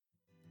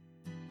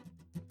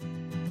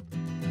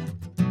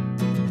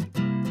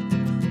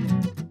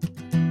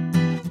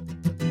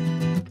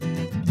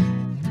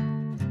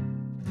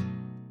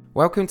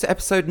Welcome to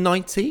episode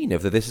 19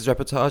 of the This Is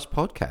Reportage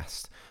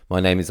podcast. My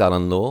name is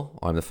Alan Law,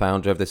 I'm the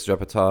founder of This Is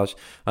Reportage,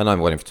 and I'm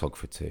a wedding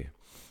photographer too.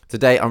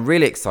 Today, I'm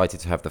really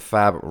excited to have the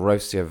fab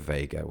Rocio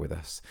Vega with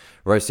us.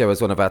 Rocio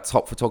is one of our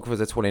top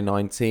photographers of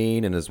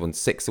 2019 and has won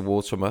 6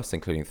 awards from us,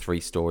 including 3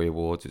 Story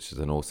Awards, which is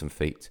an awesome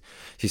feat.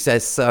 She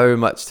says so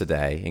much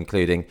today,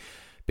 including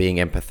being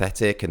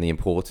empathetic and the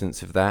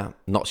importance of that,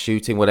 not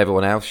shooting what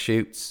everyone else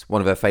shoots,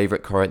 one of her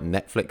favourite current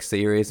Netflix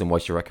series and why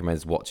she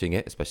recommends watching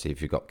it, especially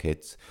if you've got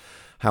kids.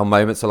 How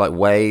moments are like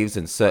waves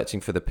and searching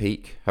for the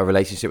peak. Her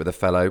relationship with a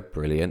fellow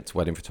brilliant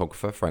wedding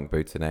photographer, Frank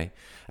Boutonnet.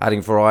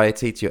 Adding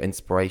variety to your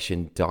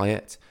inspiration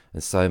diet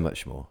and so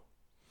much more.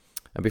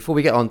 And before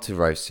we get on to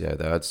Rocio,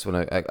 though, I just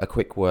want a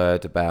quick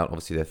word about,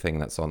 obviously, the thing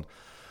that's on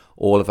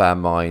all of our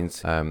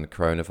minds,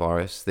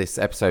 coronavirus. This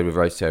episode with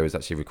Rocio was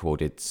actually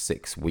recorded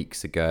 6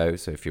 weeks ago.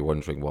 So if you're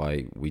wondering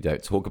why we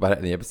don't talk about it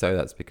in the episode,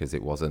 that's because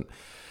it wasn't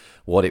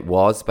what it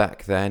was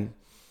back then.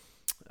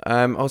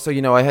 Also,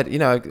 I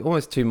had,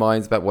 almost 2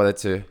 minds about whether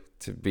to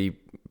be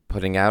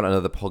putting out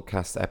another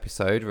podcast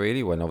episode,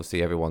 really, when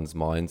obviously everyone's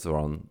minds are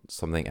on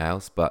something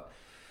else. But,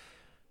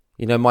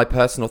 my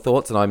personal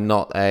thoughts, and I'm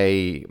not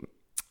a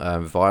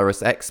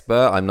virus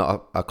expert. I'm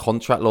not a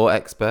contract law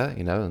expert,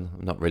 I'm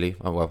not really,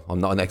 I'm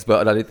not an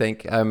expert at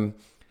anything.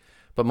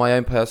 But my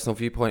own personal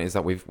viewpoint is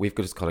that we've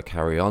just got to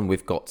carry on.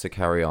 We've got to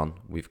carry on.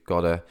 We've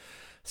got to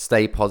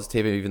stay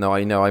positive, even though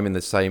I know I'm in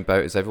the same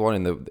boat as everyone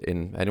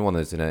in anyone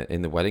that's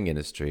in the wedding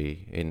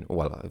industry,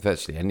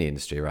 virtually any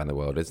industry around the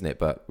world, isn't it?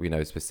 But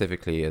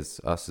specifically as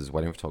us as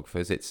wedding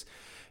photographers, it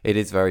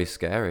is very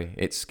scary.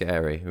 It's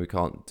scary. We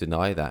can't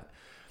deny that.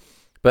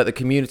 But the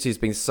community has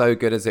been so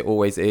good, as it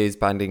always is,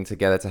 banding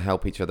together to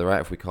help each other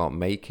out if we can't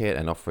make it,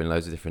 and offering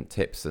loads of different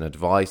tips and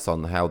advice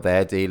on how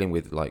they're dealing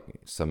with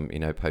some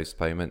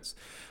postponements.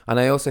 And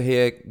I also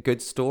hear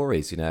good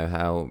stories,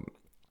 how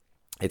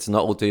it's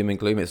not all doom and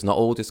gloom. It's not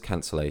all just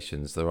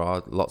cancellations. There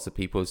are lots of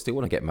people who still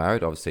want to get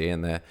married, obviously,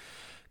 and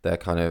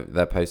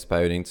they're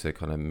postponing to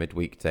kind of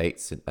midweek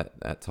dates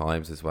at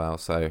times as well.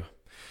 So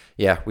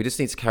yeah, we just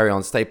need to carry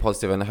on, stay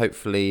positive, and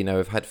hopefully,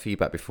 I've had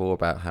feedback before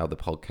about how the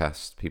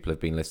podcast, people have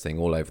been listening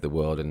all over the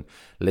world, and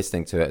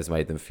listening to it has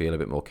made them feel a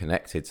bit more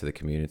connected to the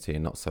community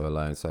and not so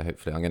alone. So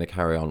hopefully I'm going to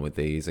carry on with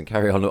these and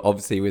carry on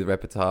obviously with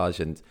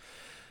reportage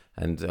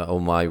and all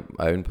my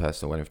own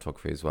personal wedding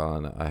photography as well.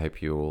 And I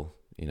hope you all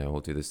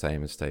we'll do the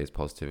same and stay as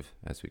positive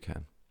as we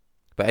can.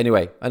 But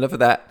anyway, enough of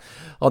that.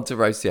 On to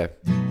Rocio.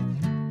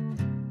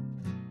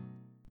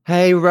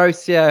 Hey,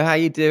 Rocio, how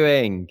you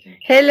doing?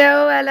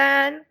 Hello,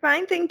 Alan.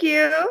 Fine, thank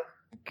you.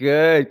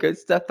 Good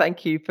stuff.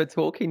 Thank you for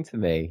talking to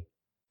me.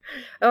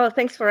 Oh,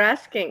 thanks for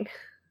asking.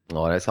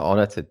 Oh, it's an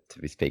honor to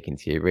be speaking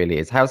to you. It really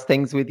is. How's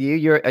things with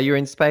you? Are you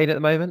in Spain at the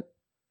moment?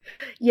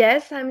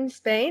 Yes, I'm in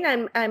Spain.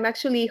 I'm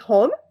actually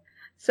home,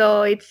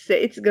 so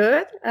it's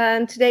good.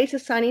 And today's a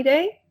sunny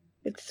day.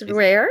 It's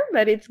rare,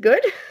 but it's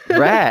good.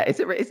 Rare?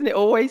 Isn't it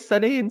always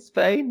sunny in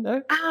Spain?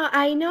 No.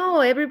 I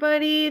know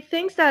everybody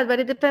thinks that, but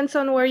it depends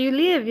on where you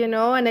live,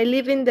 And I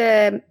live in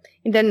the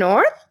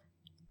north.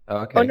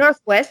 Okay. Or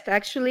northwest,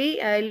 actually.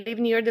 I live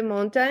near the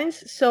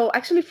mountains, so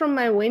actually from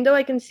my window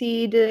I can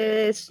see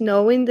the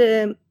snow in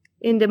the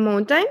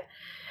mountain,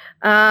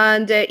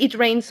 and it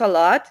rains a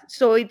lot.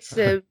 So it's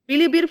a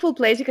really beautiful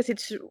place because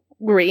it's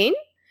green.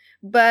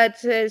 But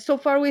so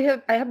far I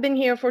have been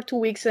here for 2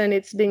 weeks and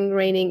it's been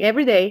raining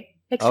every day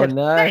except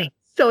today.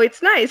 So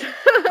it's nice.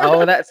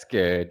 Oh, that's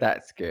good.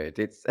 That's good.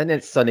 It's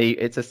sunny.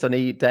 It's a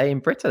sunny day in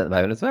Britain at the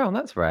moment as well, and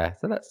that's rare.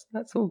 So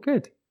that's all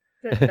good.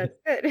 That's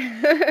good.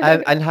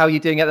 And how are you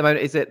doing at the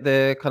moment? Is it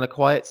the kind of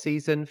quiet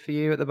season for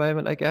you at the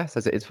moment, I guess,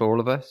 as it is for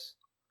all of us?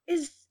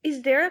 Is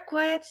there a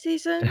quiet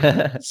season?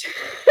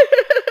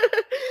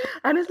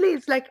 Honestly,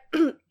 it's like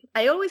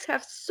I always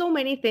have so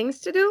many things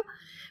to do.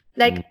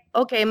 Like,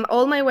 okay,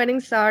 all my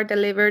weddings are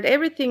delivered.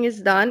 Everything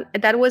is done.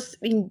 That was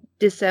in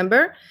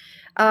December.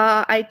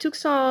 I took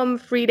some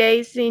free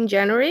days in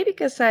January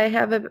because I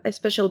have a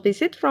special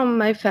visit from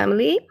my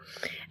family.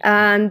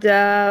 And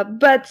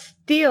but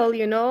still,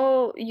 you're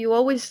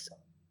always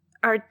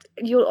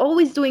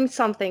doing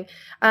something.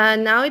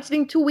 And now it's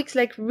been 2 weeks,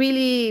 like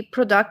really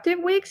productive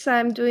weeks.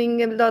 I'm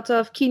doing a lot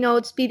of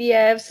keynotes,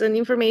 PDFs and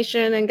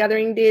information, and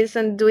gathering this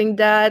and doing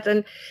that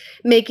and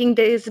making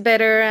this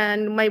better,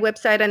 and my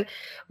website, and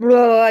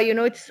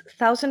it's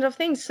thousands of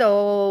things.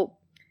 So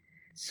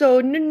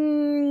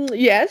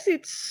yes,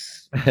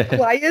 it's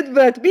quiet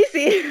but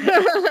busy.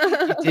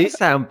 You do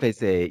sound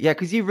busy. Yeah,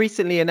 because you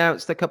recently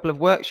announced a couple of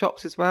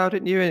workshops as well,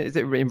 didn't you? Is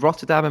it in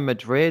Rotterdam and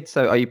Madrid?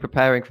 So are you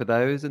preparing for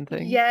those and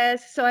things?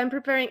 Yes, so I'm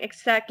preparing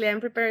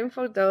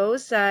for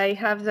those. I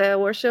have the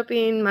workshop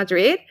in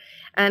Madrid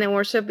and a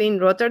workshop in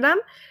Rotterdam.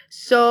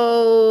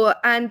 So,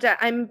 and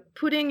I'm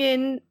putting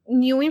in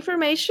new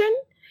information.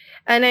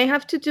 And I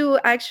have to do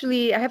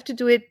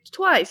it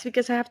twice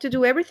because I have to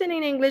do everything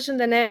in English and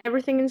then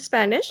everything in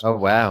Spanish. Oh,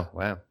 wow.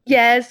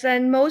 Yes,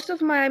 and most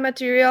of my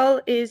material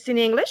is in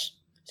English.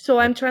 So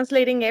I'm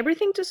translating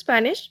everything to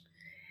Spanish.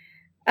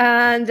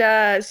 And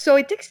so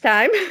it takes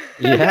time.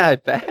 Yeah, I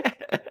bet.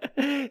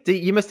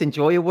 You must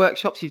enjoy your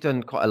workshops. You've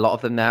done quite a lot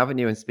of them now, haven't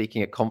you? And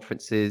speaking at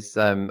conferences,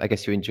 I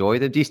guess you enjoy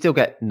them. Do you still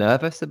get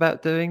nervous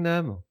about doing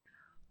them?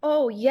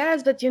 Oh,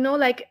 yes, but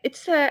like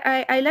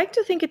I like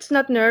to think it's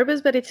not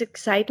nervous, but it's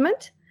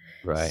excitement.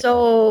 Right.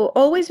 So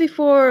always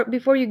before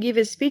you give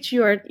a speech,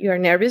 you're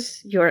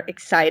nervous, you're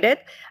excited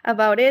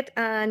about it,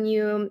 and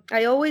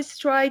I always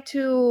try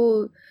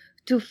to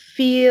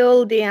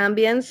feel the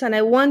ambience, and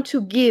I want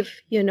to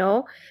give.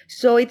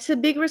 So it's a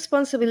big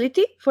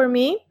responsibility for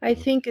me. I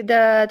think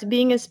that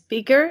being a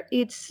speaker,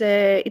 it's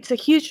a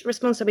huge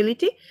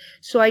responsibility.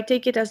 So I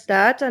take it as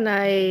that, and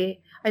I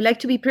like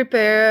to be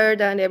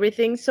prepared and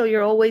everything. So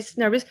you're always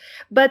nervous.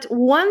 But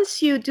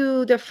once you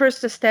do the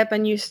first step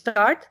and you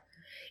start,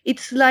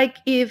 it's like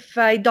if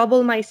I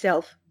double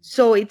myself.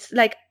 So it's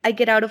like I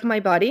get out of my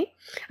body.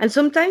 And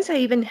sometimes I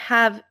even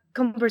have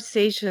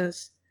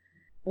conversations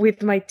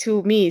with my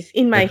two me's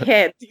in my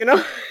head. It's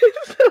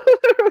so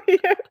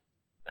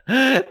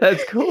weird.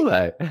 That's cool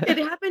though.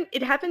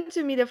 It happened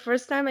to me the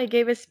first time I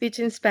gave a speech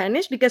in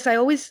Spanish, because I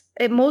always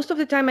most of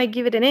the time I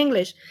give it in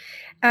English.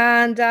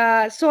 And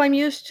so I'm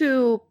used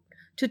to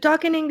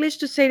talk in English,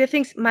 to say the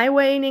things my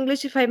way in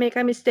English. If I make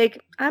a mistake,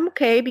 I'm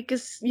okay,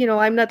 because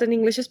I'm not an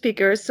English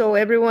speaker, so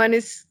everyone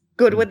is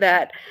good with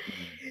that.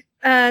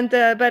 And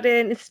but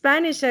in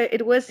Spanish,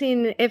 it was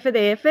in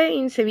FDF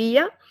in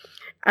Sevilla,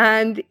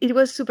 and it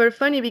was super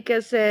funny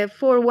because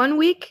for 1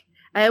 week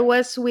I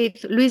was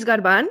with Luis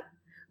Garban.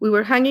 We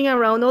were hanging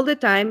around all the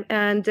time,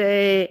 and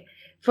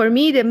for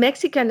me, the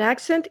Mexican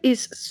accent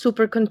is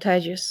super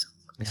contagious.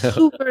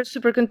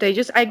 Super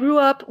contagious. I grew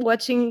up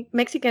watching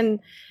Mexican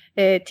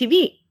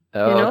TV.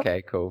 Oh,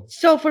 okay, cool.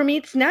 So for me,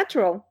 it's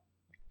natural.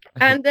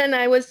 And then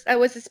I was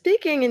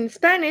speaking in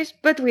Spanish,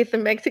 but with a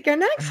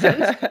Mexican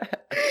accent.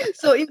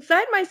 So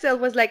inside myself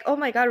was like, "Oh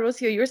my God,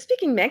 Rocio, you're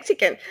speaking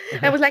Mexican."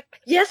 I was like,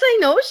 "Yes, I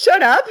know.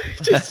 Shut up.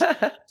 Just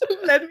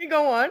let me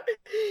go on."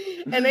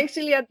 And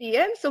actually, at the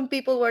end, some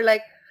people were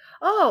like,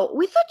 "Oh,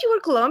 we thought you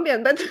were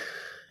Colombian," but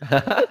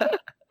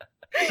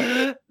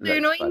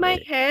in my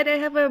head, I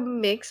have a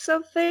mix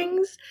of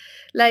things,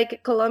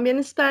 like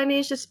Colombian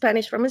Spanish,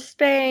 Spanish from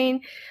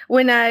Spain.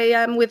 When I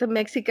am with a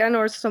Mexican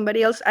or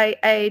somebody else,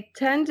 I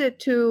tend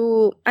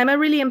to, I'm a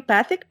really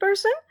empathic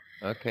person.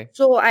 Okay.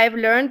 So I've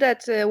learned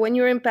that when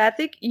you're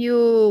empathic,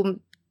 you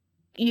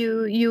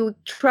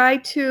try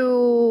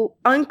to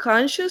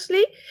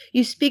unconsciously,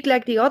 you speak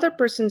like the other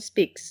person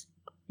speaks,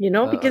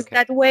 because Okay.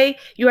 that way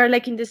you are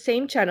like in the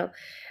same channel.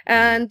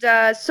 And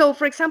so,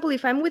 for example,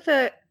 if I'm with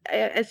a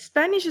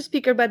Spanish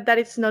speaker, but that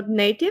is not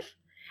native,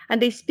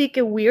 and they speak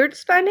a weird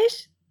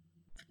Spanish,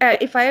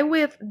 if I'm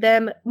with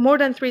them more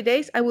than 3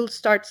 days, I will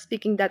start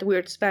speaking that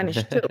weird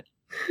Spanish too.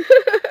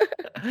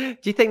 Do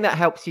you think that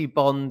helps you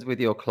bond with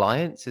your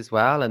clients as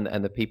well,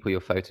 and the people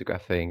you're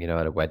photographing,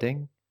 at a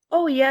wedding?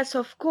 Oh yes,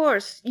 of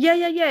course. Yeah.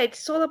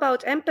 It's all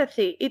about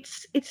empathy.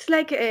 It's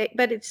like,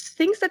 but it's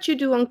things that you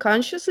do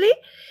unconsciously,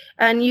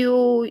 and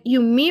you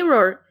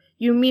mirror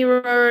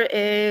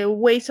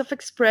ways of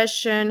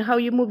expression, how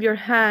you move your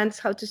hands,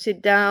 how to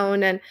sit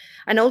down,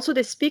 and also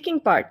the speaking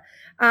part.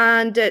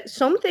 And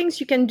some things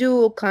you can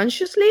do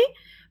consciously,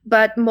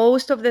 but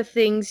most of the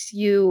things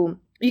you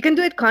can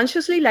do it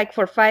consciously, like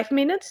for 5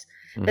 minutes,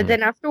 but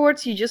then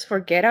afterwards you just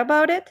forget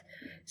about it.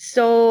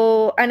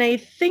 So, and I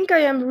think I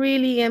am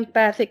really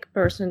empathic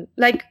person.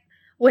 Like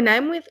when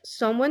I'm with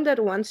someone that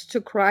wants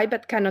to cry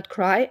but cannot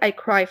cry, I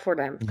cry for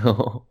them.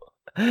 No,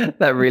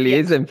 that really Yeah.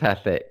 is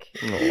empathic.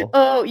 Aw.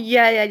 Oh,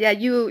 yeah.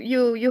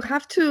 You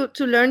have to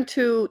learn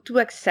to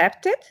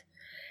accept it,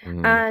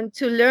 and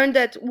to learn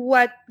that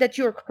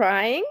you're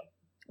crying,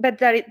 but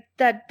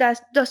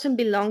that doesn't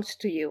belong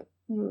to you.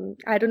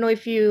 I don't know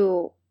if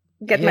you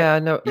get my. Yeah, I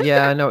know.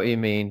 Yeah, I know what you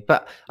mean.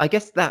 But I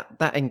guess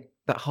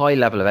that high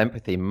level of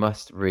empathy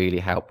must really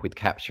help with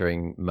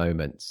capturing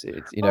moments.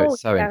 It's Oh,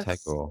 it's so yes.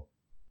 integral.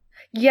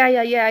 Yeah.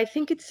 I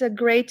think it's a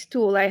great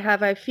tool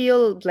I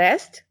feel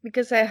blessed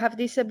because I have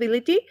this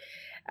ability.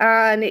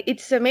 And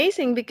it's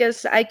amazing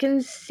because I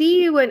can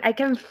see when I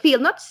can feel,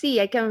 not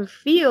see, I can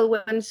feel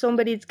when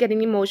somebody's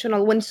getting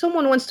emotional, when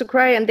someone wants to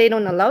cry and they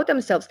don't allow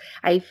themselves.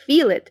 I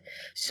feel it.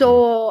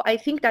 So I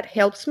think that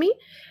helps me,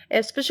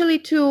 especially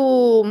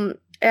to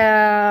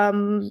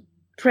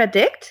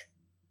predict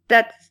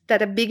that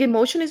a big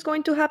emotion is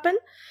going to happen.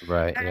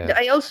 Right. And Yeah.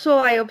 I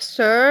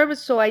observe,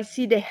 so I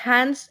see the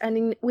hands,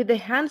 and with the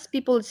hands,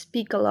 people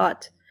speak a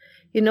lot.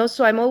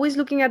 So I'm always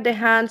looking at the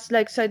hands,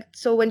 like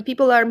so when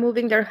people are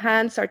moving their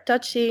hands, are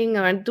touching,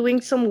 or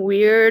doing some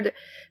weird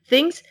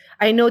things,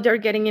 I know they're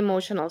getting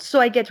emotional. So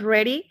I get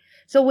ready.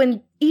 So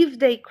if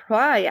they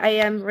cry, I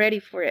am ready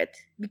for it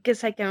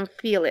because I can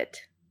feel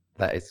it.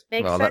 That is,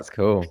 Makes well, sense? that's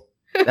cool.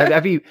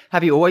 Have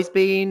you always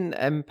been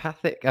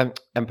empathic,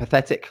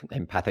 empathetic?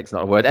 Empathic's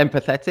not a word.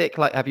 Empathetic.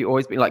 Like, have you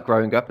always been like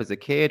growing up as a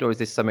kid, or is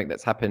this something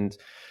that's happened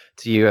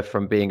to you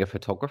from being a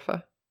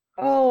photographer?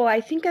 Oh, I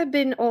think I've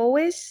been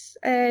always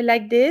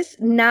like this.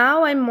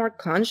 Now I'm more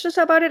conscious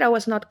about it. I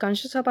was not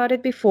conscious about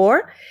it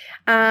before.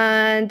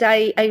 And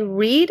I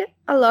read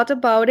a lot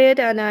about it.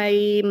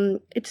 And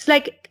it's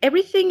like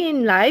everything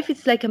in life,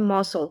 it's like a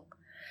muscle.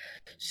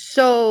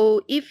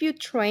 So if you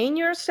train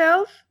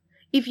yourself,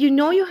 if you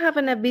know you have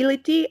an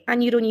ability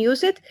and you don't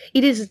use it,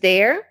 it is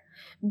there.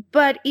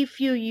 But if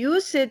you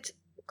use it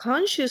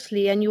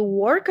consciously and you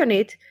work on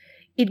it,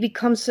 it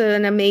becomes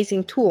an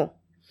amazing tool.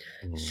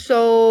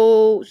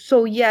 Mm.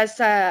 So yes,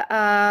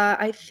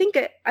 I think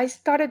I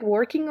started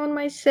working on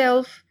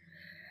myself.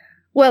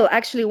 Well,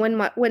 actually,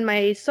 when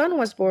my son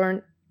was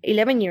born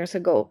 11 years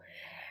ago,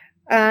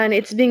 and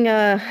it's been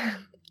a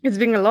it's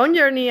been a long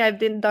journey. I've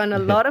been done a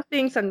lot of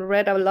things and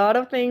read a lot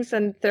of things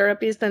and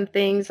therapists and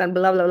things and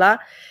blah blah blah.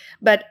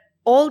 But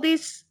all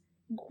this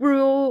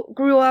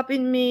grew up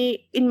in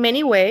me in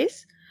many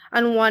ways,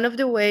 and one of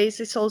the ways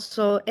is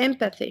also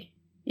empathy.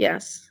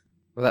 Yes.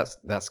 Well,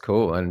 that's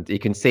cool, and you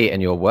can see it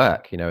in your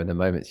work, in the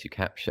moments you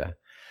capture.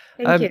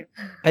 Thank Um,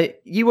 you.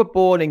 you were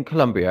born in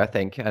Colombia, I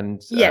think,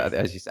 and Yes.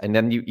 as you said, and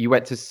then you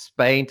went to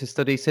Spain to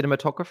study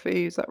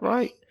cinematography. Is that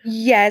right?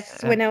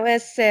 Yes, Uh, when I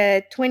was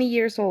 20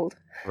 years old.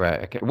 right.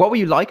 Okay. What were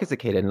you like as a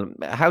kid, and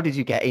how did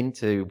you get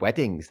into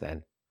weddings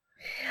then?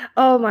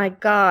 Oh my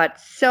God.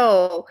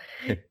 So,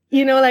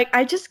 like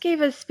I just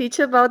gave a speech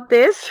about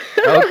this.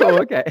 Oh, cool.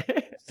 Okay.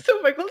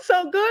 So I feel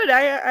so good.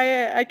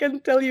 I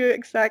can tell you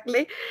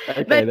exactly.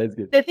 Okay, But that's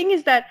good. the thing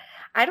is that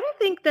I don't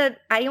think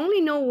that I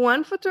only know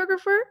one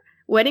photographer,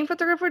 wedding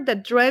photographer,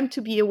 that dreamt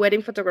to be a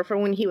wedding photographer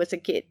when he was a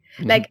kid.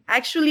 Mhm. Like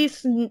actually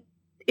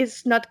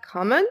it's not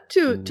common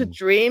to Mm,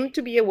 dream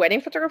to be a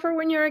wedding photographer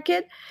when you're a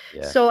kid.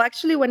 yeah. So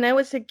actually when I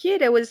was a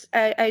kid,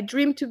 I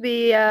dreamed to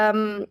be a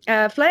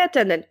flight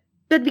attendant.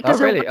 But Oh,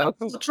 because I really? Oh, wanted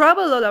cool. to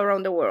travel all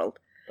around the world.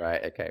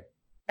 Right. Okay.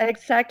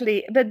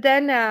 Exactly. But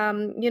then,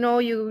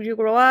 you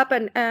grow up,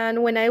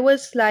 and when I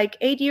was like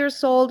 8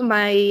 years old,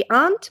 my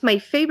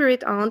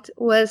favorite aunt,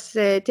 was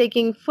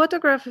taking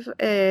photograph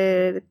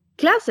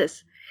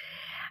classes,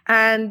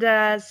 and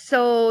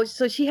so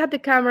she had the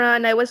camera,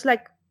 and I was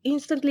like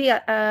instantly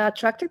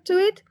attracted to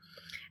it.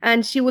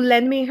 And she would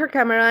lend me her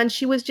camera, and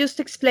she was just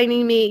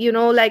explaining me,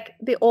 like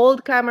the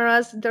old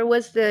cameras. There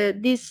was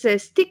this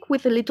stick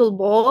with a little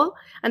ball,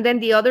 and then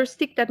the other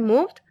stick that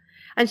moved.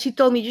 And she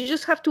told me, you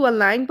just have to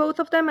align both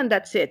of them, and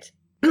that's it.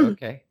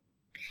 Okay.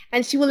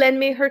 And she would lend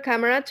me her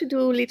camera to do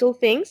little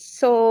things.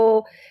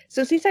 So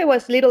since I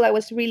was little, I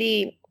was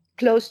really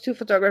close to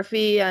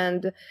photography,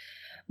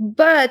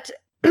 but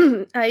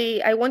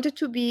I wanted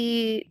to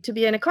be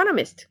an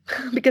economist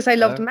because I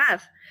loved Oh,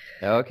 math.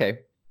 okay.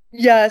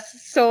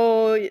 Yes.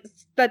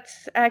 But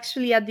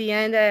actually, at the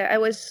end, I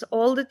was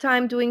all the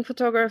time doing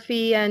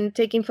photography and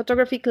taking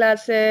photography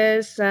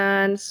classes.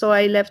 And so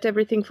I left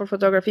everything for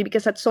photography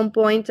because at some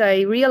point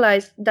I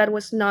realized that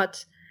was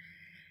not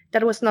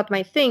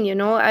my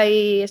thing.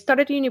 I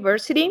started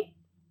university.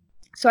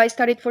 So I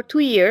studied for 2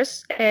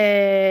 years,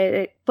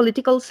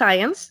 political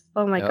science.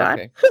 Oh my God.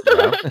 Okay.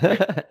 Wow.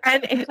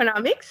 And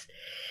economics.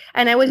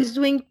 And I was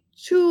doing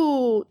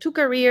two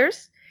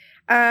careers.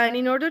 And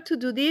in order to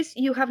do this,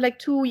 you have like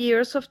 2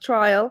 years of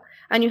trial,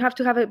 and you have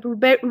to have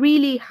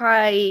really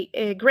high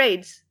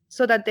grades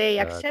so that they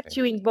accept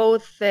Okay. you in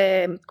both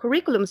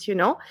curriculums.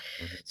 Mhm.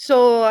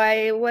 So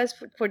I was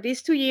for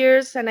these 2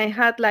 years, and I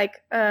had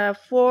like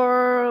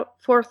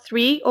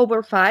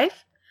 4.3/5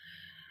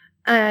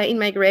 in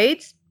my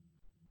grades.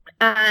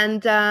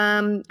 And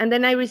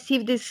then I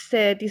received this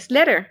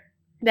letter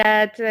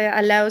that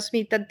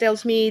that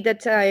tells me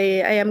that I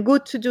am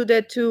good to do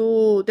the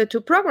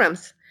two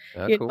programs,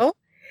 Oh, you cool. know.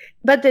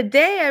 But the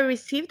day I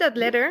received that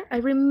letter, I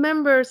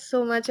remember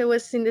so much. I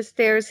was in the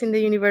stairs in the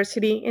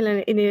university, in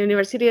the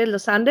University of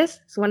Los Andes.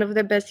 It's one of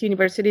the best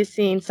universities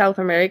in South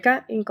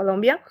America, in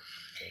Colombia.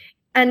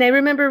 And I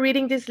remember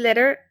reading this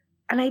letter,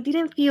 and I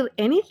didn't feel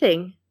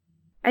anything.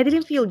 I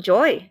didn't feel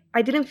joy.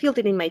 I didn't feel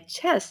it in my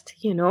chest.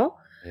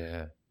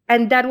 Yeah.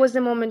 And that was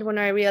the moment when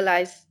I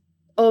realized,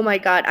 oh my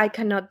God, I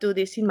cannot do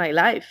this in my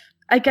life.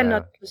 I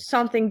cannot Wow. do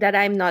something that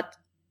I'm not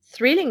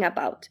thrilling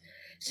about.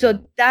 So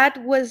Mm. that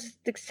was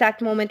the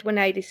exact moment when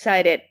I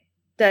decided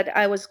that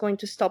I was going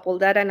to stop all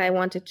that and I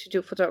wanted to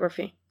do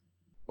photography.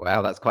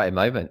 Wow, that's quite a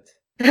moment.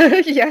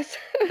 Yes.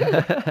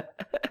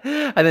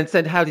 And then,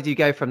 so how did you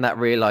go from that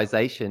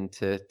realization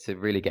to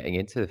really getting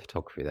into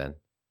photography then?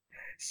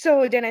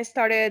 So then I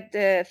started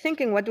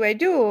thinking, what do I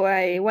do?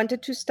 I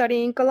wanted to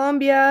study in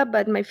Colombia,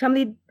 but my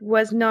family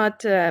was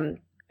not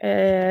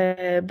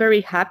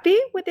very happy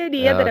with the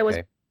idea Oh, that I was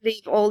okay.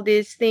 leave all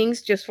these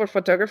things just for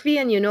photography.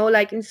 And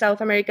like in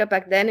South America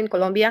back then, in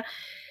Colombia,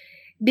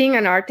 being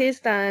an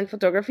artist and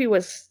photography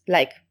was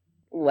like,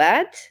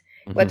 what?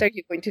 What Mhm. are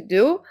you going to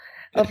do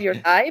of your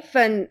life?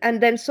 And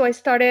then so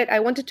I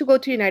wanted to go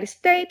to United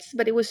States,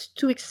 but it was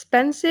too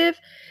expensive.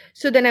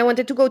 So then I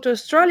wanted to go to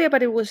Australia,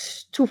 but it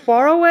was too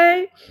far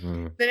away.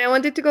 Mm. Then I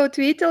wanted to go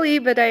to Italy,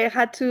 but I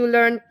had to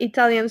learn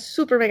Italian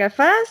super mega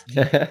fast.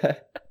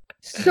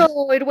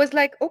 So it was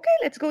like, okay,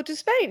 let's go to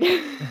Spain.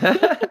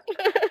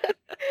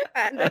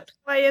 And that's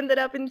how I ended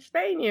up in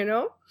Spain.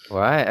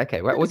 Right,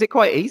 okay. Well, was it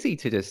quite easy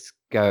to just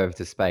go over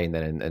to Spain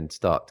then and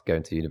start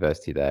going to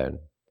university there? And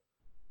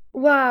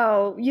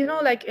Wow,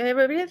 like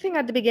everything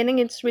at the beginning,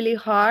 it's really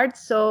hard.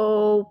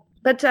 So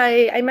but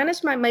I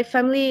managed. My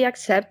family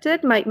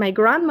accepted. My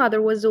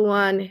grandmother was the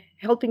one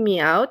helping me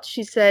out.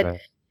 She said,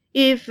 Right.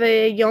 if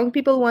young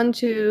people want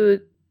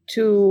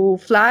to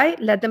fly,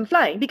 let them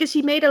fly, because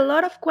she made a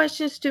lot of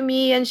questions to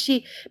me, and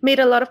she made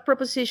a lot of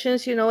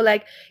propositions,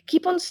 like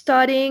keep on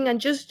studying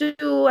and just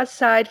do a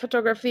side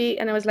photography.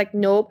 And I was like,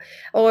 nope.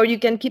 Or you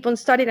can keep on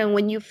studying, and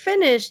when you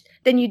finished,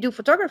 then you do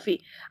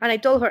photography. And I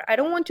told her, I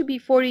don't want to be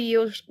 40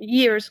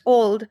 years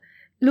old,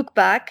 look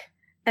back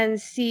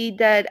and see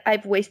that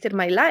I've wasted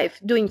my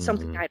life doing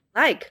something Mm, I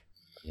don't like.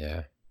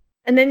 yeah.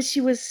 And then she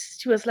was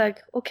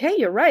like, okay,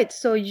 you're right,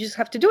 so you just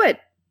have to do it.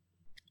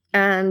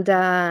 And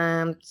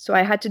so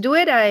I had to do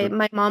it.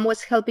 My mom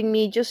was helping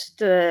me,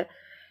 just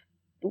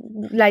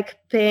like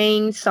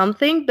paying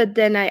something, but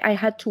then I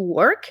had to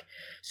work.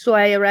 So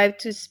I arrived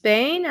to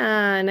Spain,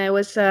 and I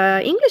was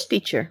an English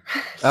teacher.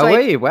 Oh, So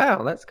were you?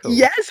 Wow, that's cool.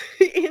 yes,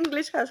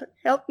 English has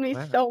helped me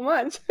Wow. so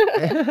much.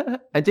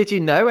 And did you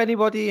know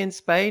anybody in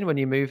Spain when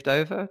you moved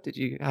over? Did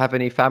you have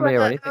any family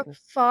or A anything?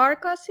 far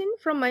cousin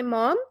from my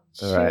mom,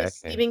 All she right.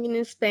 was Okay. living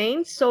in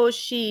Spain, so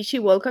she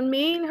welcomed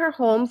me in her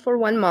home for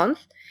 1 month,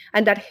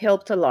 and that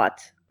helped a lot.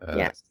 Oh,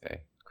 Yeah, that's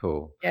okay.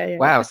 Cool. yeah, yeah.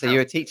 Wow. So you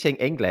were teaching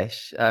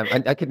English,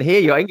 and I can hear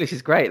your English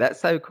is great. That's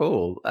so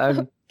cool.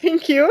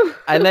 Thank you.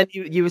 And then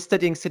you were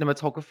studying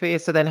cinematography.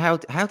 So then how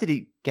did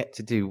you get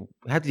to do?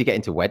 How did you get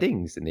into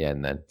weddings in the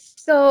end then?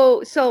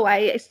 So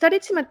I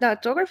studied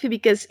cinematography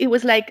because it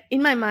was like,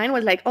 in my mind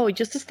was like, oh,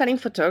 just studying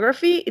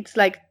photography, it's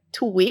like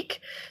too weak.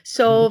 Mhm.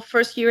 So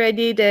first year I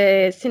did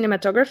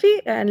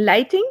cinematography and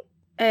lighting,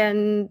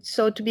 and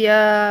so to be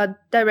a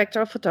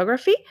director of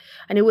photography,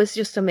 and it was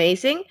just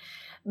amazing.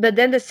 But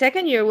then the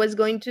second year was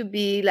going to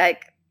be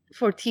like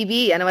for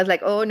TV, and I was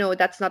like, oh no,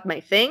 that's not my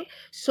thing.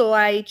 So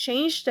I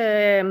changed,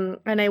 and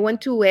I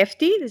went to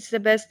FT. This is the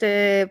best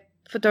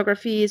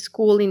photography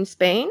school in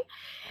Spain,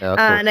 Oh, cool.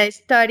 and I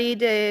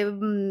studied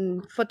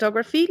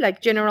photography,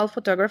 like general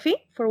photography,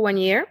 for 1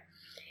 year.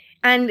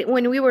 And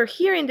when we were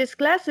here in these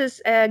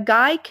classes, a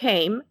guy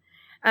came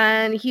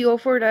and he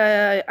offered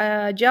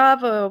a job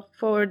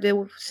for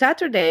the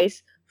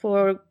Saturdays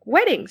for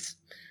weddings.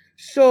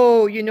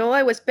 So,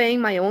 I was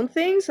paying my own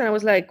things, and I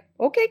was like,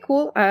 okay,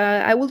 cool,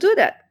 I will do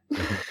that.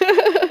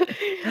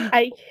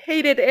 I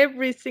hated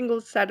every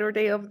single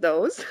Saturday of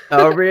those.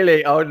 Oh,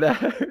 really? Oh no.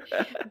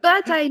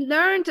 But I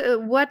learned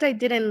what I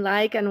didn't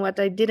like and what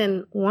I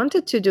didn't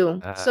wanted to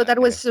do. So that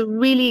Okay. was a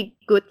really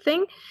good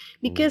thing, Mm.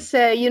 because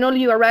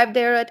you arrive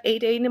there at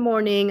 8 in the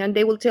morning, and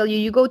they will tell you,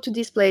 you go to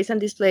this place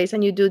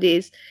and you do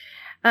this.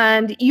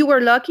 And you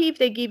were lucky if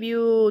they give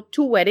you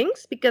two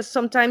weddings, because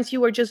sometimes you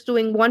were just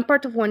doing one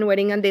part of one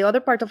wedding and the other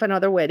part of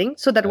another wedding.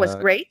 So that was Oh,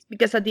 great,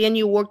 because at the end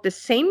you work the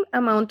same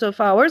amount of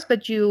hours,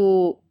 but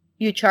you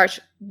charge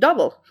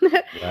double.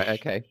 right.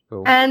 Okay.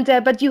 Cool. And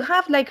but you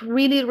have like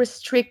really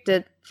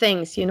restricted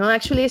things.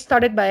 Actually I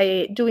started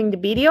by doing the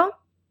video.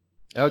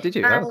 Oh, did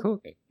you? Oh, And cool.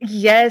 Okay.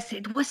 yes,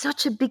 it was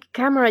such a big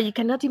camera. You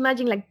cannot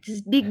imagine, like,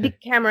 these big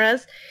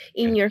cameras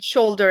in your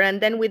shoulder, and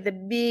then with the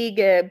big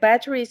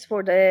batteries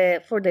for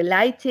the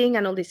lighting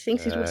and all these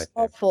things. It was Okay.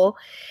 awful,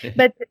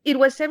 but it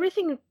was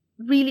everything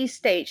really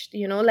staged.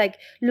 Like,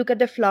 look at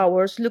the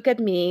flowers, look at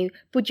me,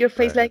 put your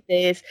face Right. like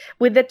this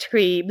with the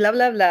tree, blah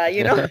blah blah.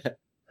 Yeah.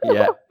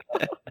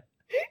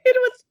 It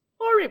was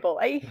horrible.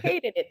 I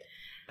hated it.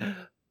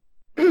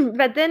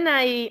 But then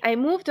I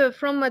moved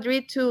from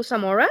Madrid to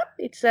Zamora.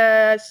 It's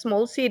a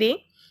small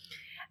city.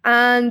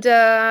 And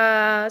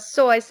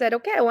so I said,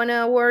 okay, I want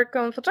to work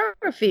on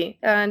photography.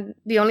 And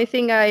the only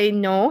thing I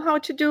know how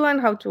to do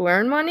and how to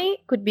earn money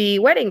could be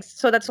weddings.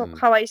 So that's Mm.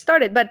 how I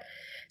started. But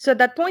so at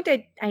that point,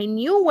 I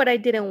knew what I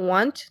didn't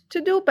want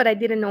to do, but I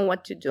didn't know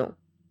what to do.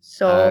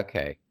 So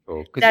Okay.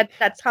 Cool. Because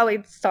that's how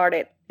it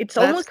started. It's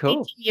that's almost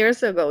cool. 18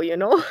 years ago.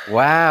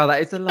 Wow,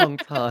 that is a long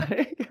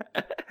time.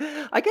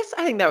 I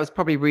think that was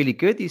probably really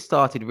good. You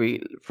started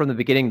from the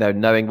beginning, though,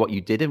 knowing what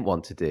you didn't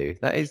want to do.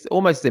 That is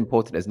almost as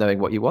important as knowing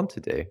what you want to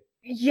do.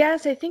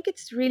 Yes, I think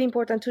it's really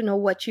important to know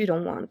what you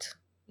don't want.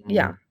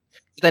 Yeah. Mm.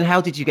 Then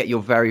how did you get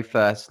your very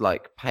first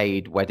like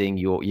paid wedding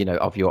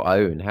of your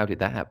own? How did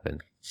that happen?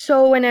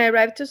 So when I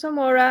arrived to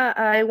Zamora,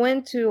 I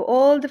went to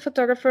all the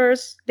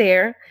photographers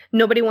there.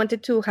 Nobody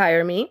wanted to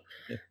hire me.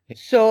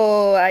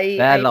 So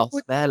They're I lost.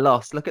 put, They're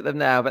lost. Look at them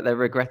now, but they're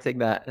regretting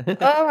that.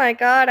 oh my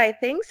God, I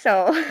think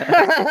so.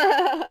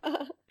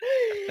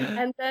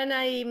 And then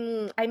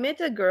I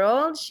met a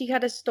girl. She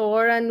had a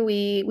store, and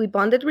we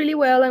bonded really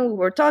well, and we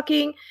were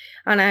talking,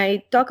 and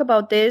I talked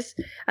about this,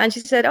 and she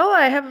said, "Oh,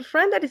 I have a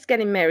friend that is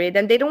getting married,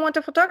 and they don't want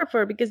a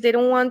photographer because they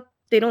don't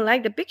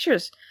like the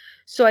pictures."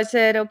 So I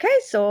said, "Okay,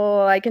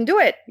 so I can do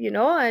it."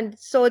 And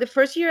so the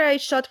first year I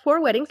shot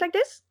 4 weddings like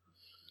this.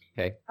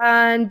 Okay.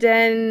 And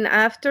then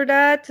after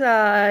that,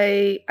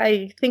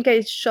 I think I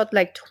shot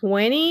like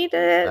 20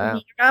 the Wow.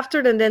 year after,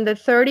 and then the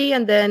 30,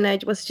 and then I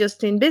was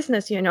just in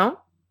business.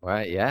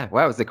 Right. Yeah.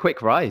 Wow. It was a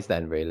quick rise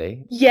then,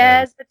 really.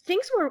 Yes, but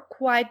things were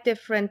quite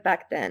different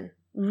back then.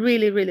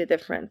 Really, really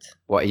different.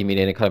 What you mean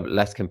in a kind of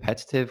less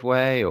competitive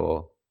way,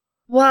 or?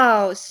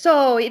 Wow.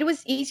 So it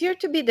was easier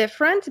to be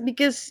different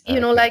because,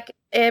 Okay. like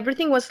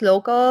everything was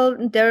local.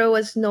 There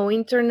was no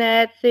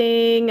internet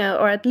thing,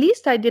 or at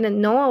least I didn't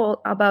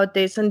know about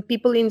this. And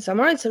people in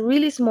Zamora, it's a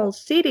really small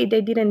city,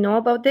 they didn't know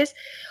about this.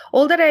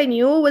 All that I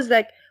knew was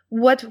like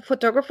what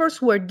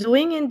photographers were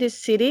doing in this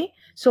city.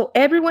 So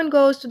everyone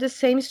goes to the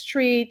same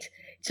street.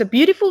 It's a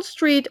beautiful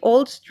street,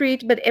 old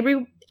street, but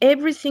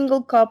every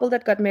single couple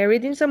that got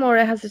married in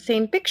Zamora has the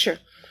same picture.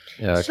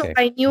 Yeah, So okay.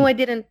 I knew I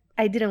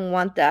didn't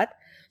want that.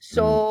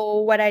 So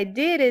what I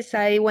did is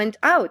I went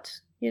out,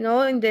 in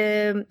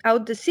the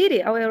out the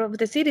city, out of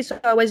the city. So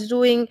I was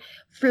doing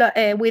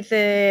with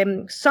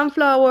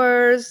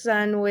sunflowers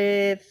and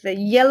with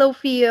yellow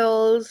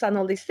fields and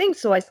all these things.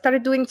 So I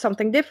started doing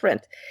something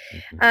different.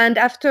 And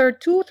after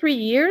 2 3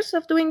 years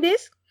of doing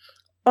this,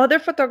 other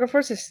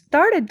photographers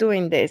started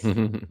doing this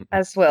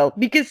as well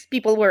because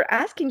people were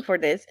asking for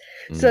this.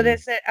 So they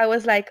said, I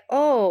was like,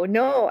 oh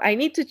no, I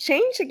need to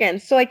change again.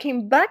 So I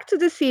came back to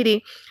the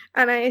city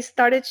and I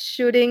started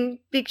shooting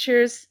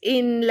pictures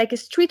in like a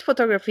street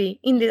photography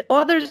in the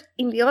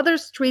other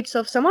streets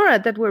of Zamora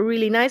that were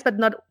really nice, but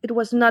it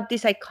was not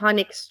this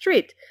iconic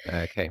street.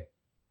 Okay.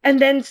 And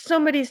then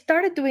somebody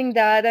started doing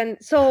that, and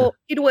so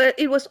it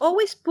was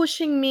always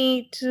pushing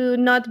me to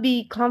not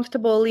be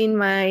comfortable in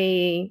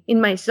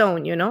my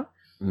zone.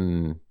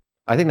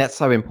 I think that's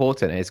so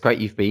important. It's great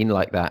you've been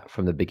like that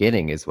from the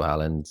beginning as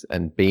well,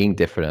 and being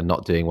different and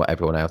not doing what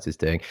everyone else is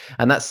doing.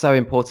 And that's so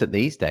important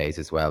these days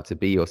as well, to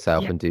be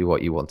yourself Yeah, and do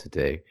what you want to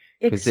do.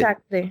 Because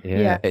exactly. yeah,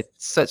 Yes.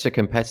 it's such a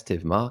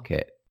competitive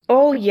market.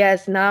 Oh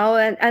yes, now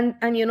and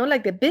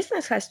like the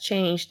business has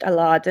changed a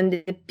lot, and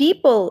the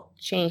people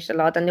changed a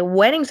lot, and the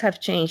weddings have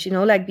changed.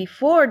 Like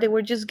before they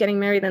were just getting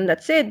married and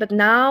that's it, but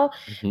now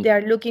Mhm. they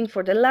are looking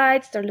for the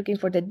lights, they're looking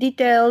for the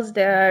details.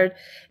 There are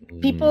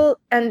Mm, people,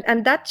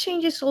 and that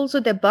changes also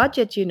the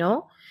budget.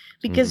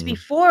 Because mm,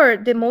 before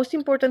the most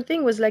important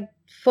thing was like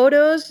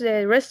photos,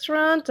 the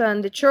restaurant,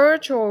 and the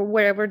church or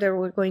wherever they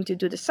were going to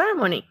do the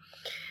ceremony.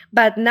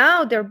 But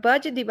now their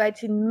budget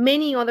divides in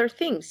many other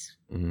things.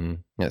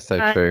 That's so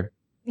true.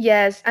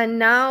 Yes, and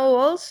now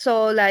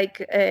also like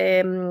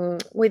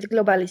with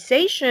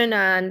globalization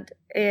and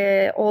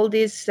all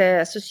these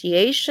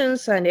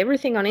associations and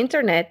everything on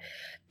internet,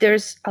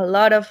 there's a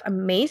lot of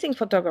amazing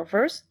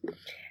photographers.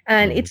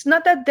 And Mm, it's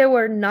not that they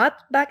were not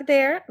back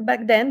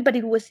then, but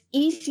it was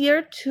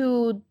easier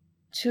to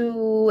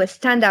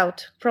stand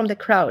out from the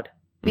crowd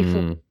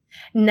before. mm,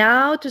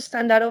 Now to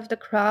stand out of the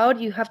crowd,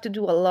 you have to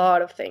do a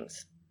lot of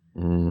things.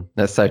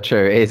 that's so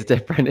true. It is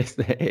different,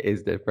 isn't it? It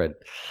is different.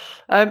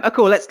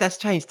 Cool. Let's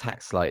change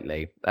tack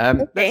slightly.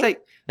 Let's Okay. say,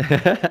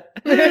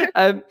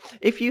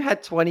 if you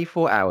had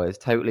 24 hours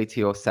totally to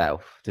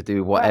yourself to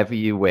do Wow. whatever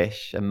you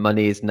wish, and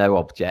money is no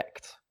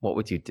object, what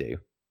would you do?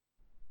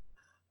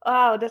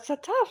 Wow, that's a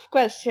tough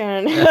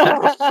question.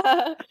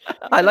 I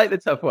Because like the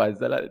tough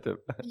ones. I like the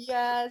tough.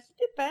 yes,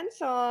 it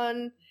depends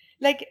on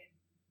like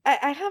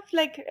I have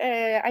like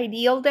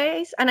ideal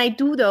days and I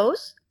do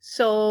those.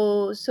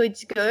 So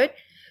it's good.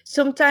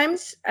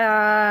 Sometimes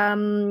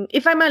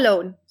if I'm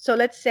alone. So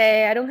let's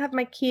say I don't have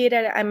my kid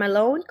and I'm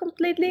alone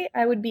completely,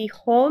 I would be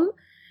home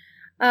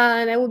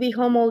and I will be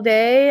home all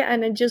day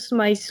and then just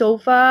my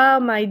sofa,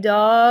 my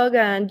dog,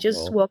 and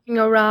just Oh. walking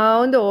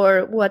around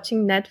or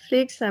watching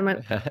Netflix. I'm a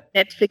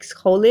Netflix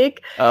holic.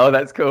 Oh,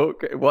 that's cool.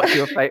 What's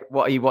your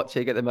What are you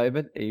watching at the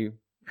moment? Are you?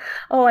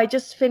 Oh, I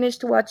just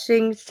finished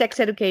watching Sex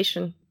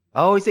Education.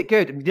 Oh, is it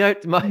good?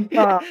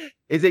 Uh,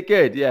 Is it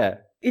good? Yeah.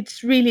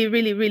 it's really,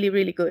 really, really,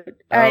 really good.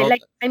 I Oh,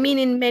 like. that's I mean,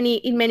 cool.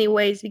 in many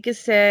ways,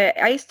 because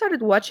I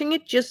started watching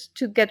it just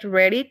to get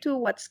ready to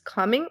what's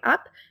coming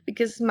up.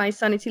 Because my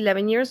son is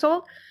 11 years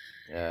old.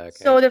 Yeah. Okay.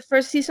 So the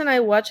first season I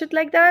watched it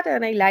like that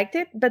and I liked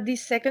it, but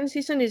this second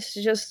season is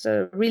just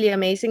really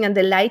amazing and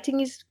the lighting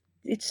is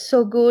it's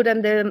so good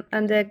and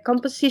the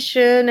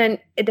composition and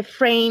the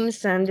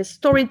frames and the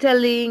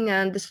storytelling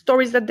and the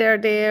stories that they're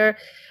there,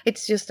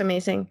 it's just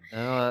amazing.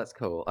 Oh, that's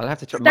cool. I'll have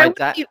to try. So My that would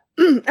dad.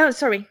 be oh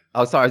sorry.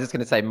 Oh, sorry. I was just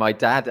going to say, my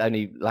dad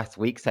only last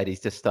week said he's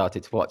just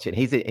started to watch it.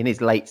 He's in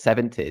his late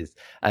 70s,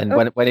 and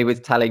Oh. when he was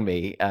telling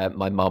me,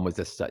 my mom was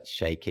just such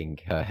shaking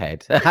her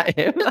head at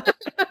him.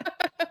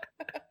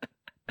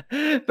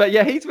 But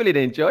yeah, he's really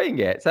enjoying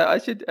it, so I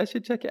should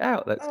check it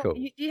out. That's Oh, cool.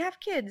 you have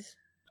kids?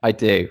 I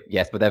do,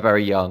 yes, but they're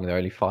very young. They're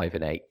only 5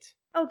 and 8.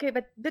 Okay,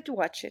 but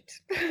watch it.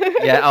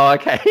 Yeah. Oh,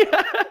 okay.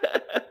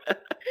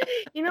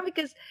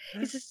 Because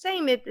it's the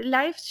same.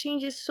 Life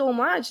changes so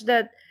much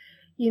that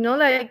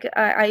like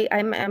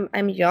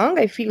I'm young.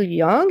 I feel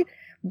young,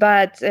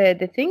 but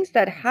the things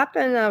that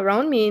happen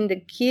around me, and the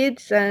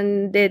kids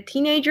and the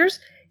teenagers,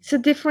 it's a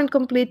different,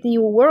 complete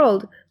new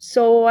world.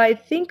 So I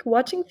think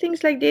watching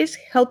things like this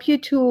help you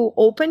to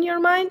open your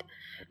mind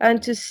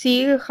and to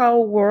see how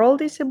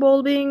world is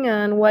evolving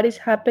and what is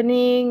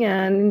happening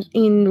and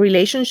in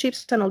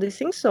relationships and all these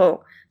things.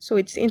 So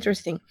it's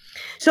interesting.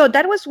 So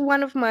that was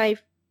one of my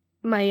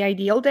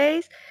ideal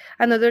days.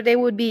 Another day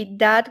would be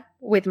that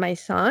with my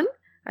son.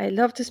 I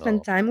love to spend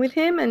Oh, time with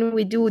him, and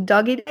we do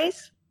doggy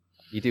days.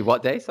 you do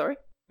what day? Sorry.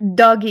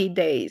 Doggy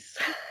days.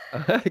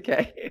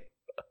 Okay.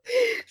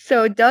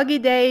 So doggy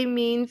day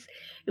means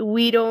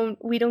we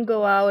don't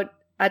go out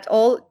at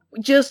all,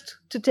 just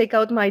to take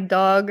out my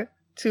dog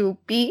to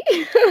pee.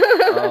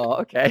 Oh,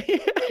 okay.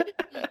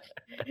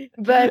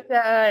 But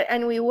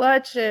and we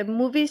watch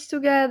movies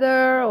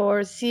together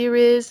or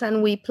series,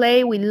 and we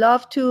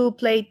love to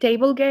play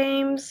table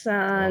games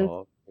and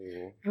Oh,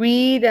 cool.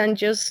 read and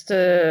just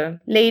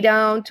lay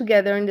down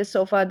together in the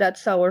sofa.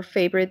 That's our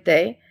favorite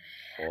day.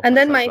 Oh, And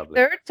that then sounds my lovely.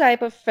 third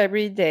type of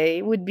favorite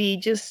day would be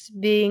just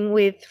being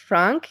with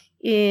Frank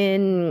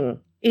in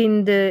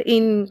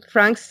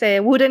Frank's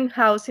wooden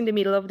house in the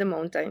middle of the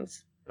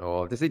mountains.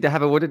 Oh, does he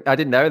have a wooden? I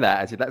didn't know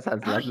that actually. That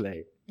sounds Oh,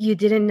 lovely. you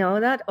didn't know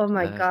that? Oh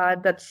my No.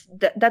 God,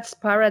 that's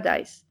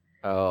paradise.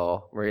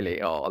 Oh, really?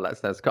 Oh, that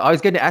sounds cool. I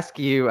was going to ask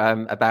you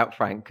about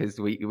Frank because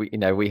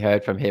we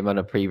heard from him on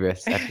a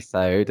previous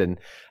episode and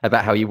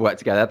about how you work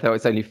together. I thought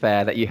it's only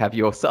fair that you have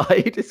your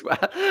side as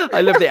well.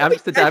 I love the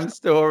Amsterdam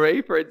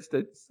story, for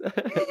instance.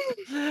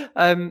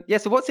 Yeah.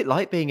 So, what's it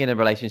like being in a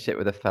relationship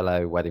with a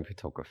fellow wedding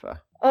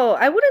photographer? Oh,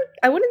 I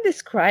wouldn't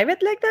describe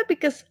it like that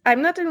because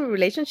I'm not in a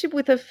relationship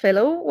with a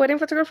fellow wedding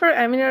photographer.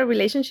 I'm in a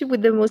relationship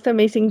with the most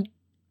amazing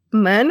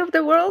man of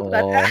the world.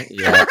 But Oh,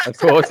 yeah, of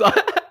course.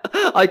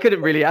 I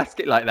couldn't really ask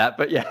it like that,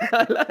 but yeah.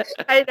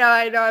 I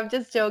know. I'm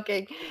just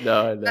joking.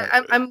 No, no.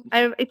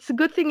 It's a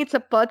good thing it's a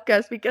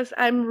podcast because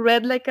I'm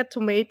red like a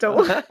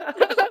tomato.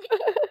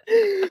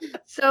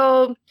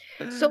 So,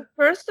 so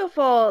first of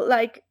all,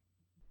 like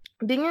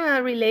being in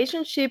a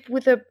relationship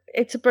with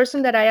it's a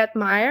person that I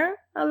admire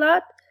a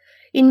lot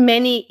in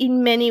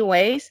many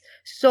ways.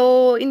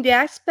 So in the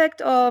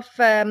aspect of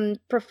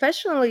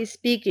professionally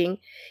speaking,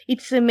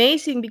 it's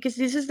amazing because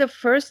this is the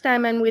first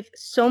time I'm with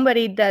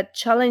somebody that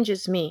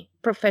challenges me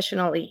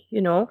professionally,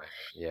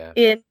 Yeah.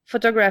 in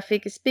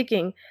photographic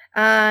speaking.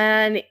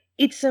 And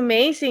it's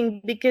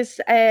amazing because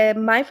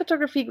my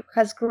photography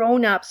has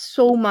grown up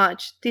so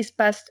much this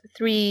past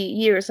 3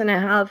 years and a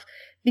half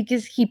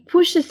because he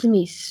pushes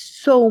me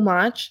so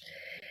much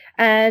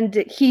and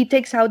he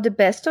takes out the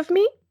best of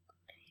me.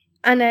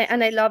 And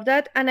I love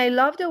that. And I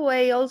love the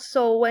way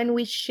also when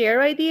we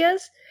share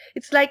ideas,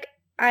 it's like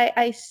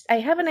I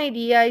have an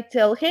idea, I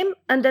tell him,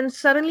 and then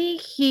suddenly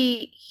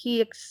he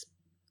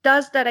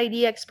does that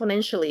idea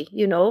exponentially.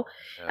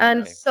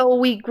 And Okay. so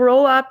we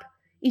grow up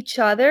each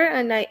other,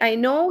 and I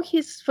know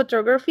his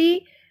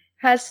photography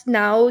has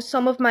now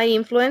some of my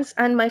influence,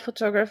 and my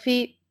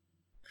photography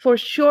for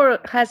sure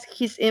has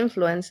his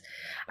influence.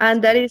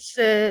 And that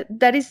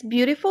is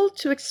beautiful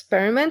to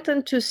experiment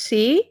and to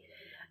see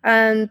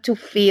and to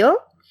feel.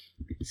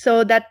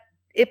 So that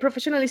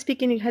professionally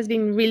speaking, it has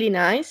been really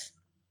nice.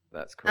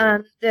 That's cool.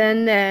 And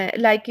then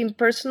like in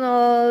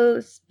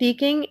personal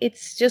speaking,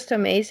 it's just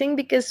amazing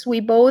because we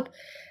both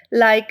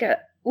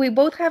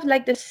have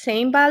like the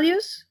same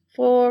values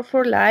for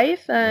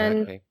life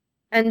Okay.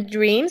 and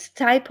dreams,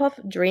 type of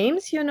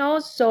dreams.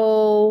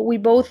 So we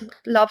both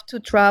love to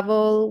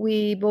travel,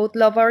 we both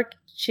love our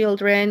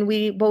children,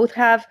 we both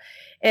have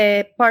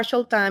a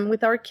partial time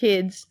with our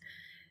kids.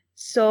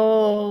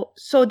 So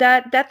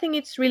that thing,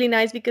 it's really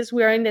nice because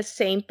we are in the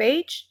same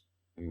page.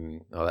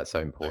 Oh, that's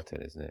so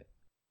important, isn't it?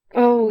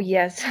 Oh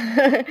yes.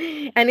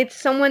 And it's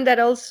someone that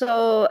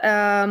also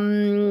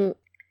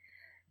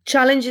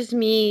challenges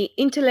me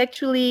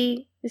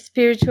intellectually,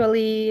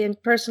 spiritually,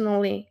 and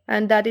personally,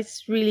 and that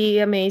is really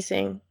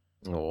amazing.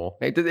 Oh,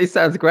 it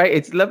sounds great.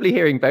 It's lovely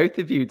hearing both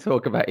of you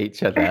talk about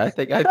each other. I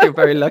think I feel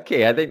very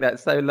lucky. I think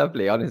that's so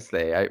lovely,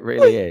 honestly. It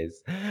really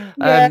is.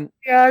 Yeah, Um,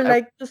 we are uh,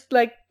 like just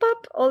like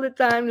pop all the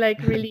time,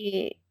 like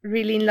really,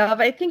 really in love.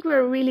 I think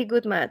we're a really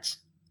good match.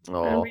 I'm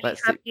oh, really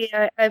happy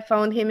I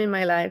found him in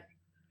my life.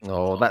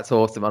 that's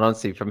awesome. And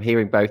honestly, from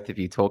hearing both of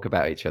you talk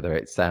about each other,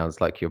 it sounds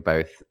like you're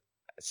both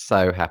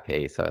so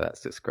happy. So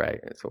that's just great.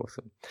 It's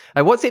awesome.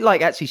 And what's it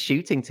like actually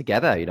shooting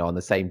together, on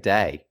the same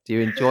day? Do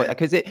you enjoy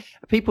because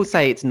people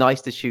say it's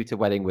nice to shoot a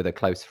wedding with a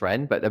close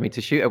friend, but I mean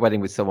to shoot a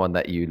wedding with someone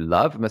that you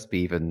love must be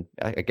even,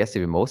 I guess,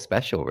 even more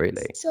special,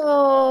 really.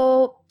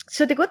 So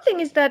the good thing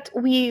is that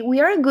we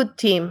are a good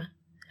team.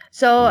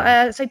 So Mm.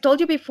 as I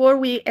told you before,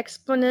 we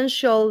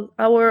exponential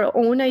our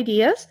own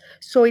ideas.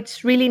 So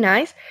it's really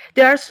nice.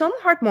 There are some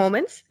hard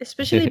moments,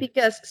 especially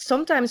because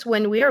sometimes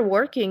when we are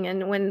working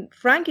and when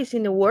Frank is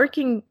in the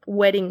working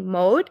wedding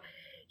mode,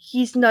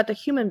 he's not a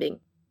human being.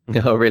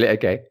 Oh, really?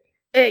 Okay.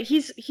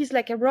 He's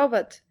like a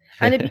robot.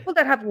 And the people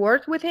that have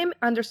worked with him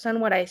understand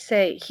what I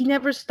say. He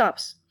never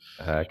stops,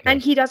 Okay. and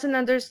he doesn't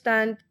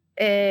understand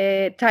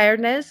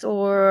tiredness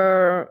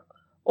or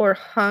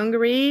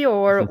hungry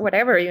or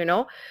whatever.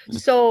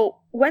 So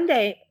one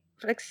day,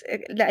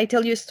 I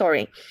tell you a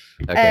story.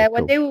 Okay,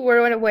 One cool. day we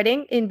were at a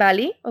wedding in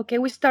Bali. Okay,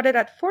 we started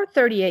at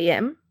 4:30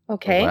 a.m. Oh,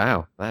 Okay,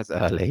 wow, that's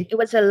early. it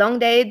was a long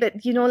day, but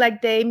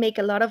like they make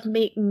a lot of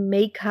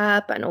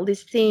makeup and all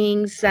these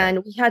things, Yeah.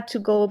 and we had to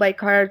go by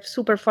car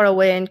super far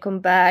away and come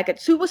back.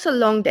 So it was a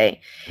long day.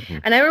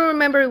 Mhm. And I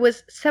remember it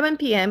was 7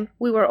 p.m.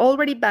 We were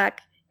already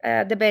back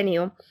at the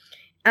venue,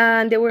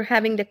 and they were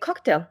having the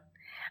cocktail,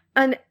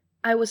 and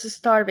I was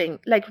starving,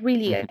 like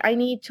really, I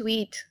need to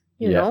eat.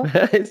 Yeah,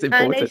 it's And I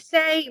important.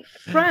 say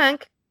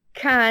Frank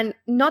can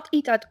not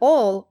eat at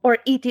all or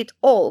eat it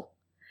all.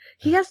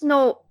 he has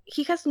no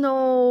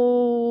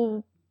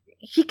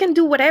he can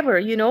do whatever,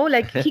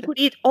 like he could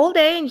eat all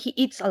day and he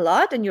eats a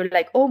lot and you're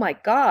like, oh my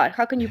God,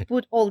 how can you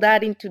put all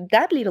that into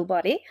that little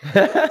body?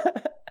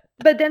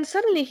 But then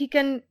suddenly he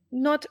can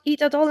not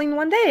eat at all in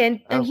one day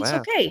and Oh, he's wow.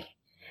 okay,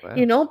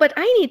 Wow. but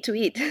I need to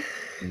eat.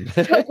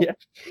 So Yeah.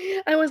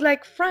 I was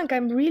like, Frank,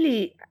 I'm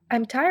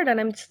tired and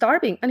I'm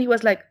starving. And he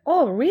was like,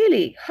 oh,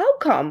 really? How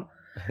come?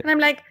 And I'm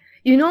like,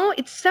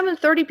 it's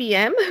 7:30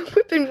 p.m.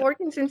 We've been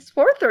working since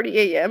 4:30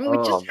 a.m. We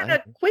Oh, just had man.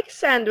 a quick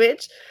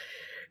sandwich.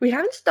 We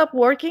haven't stopped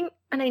working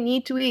and I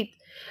need to eat.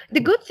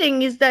 The good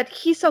thing is that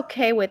he's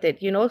okay with it,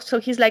 So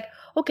he's like,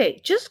 okay,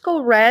 just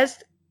go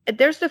rest.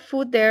 There's the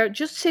food there.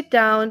 Just sit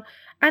down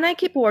and I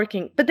keep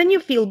working. But then you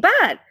feel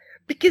bad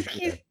because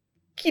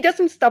he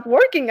doesn't stop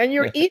working and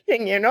you're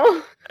eating,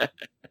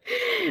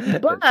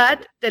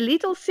 But the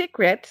little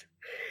secret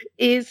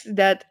is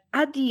that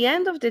at the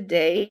end of the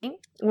day,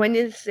 when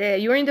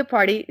you're in the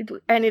party,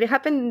 and it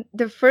happened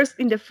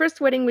in the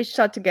first wedding we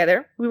shot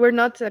together. We were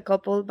not a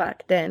couple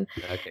back then,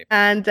 Okay.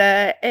 and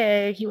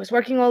he was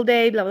working all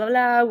day, blah blah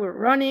blah. We're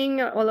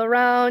running all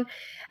around,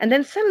 and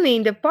then suddenly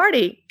in the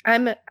party,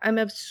 I'm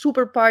a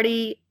super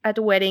party at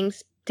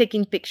weddings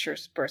taking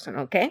pictures person.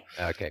 Okay.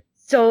 Okay.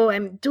 So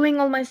I'm doing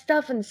all my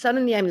stuff, and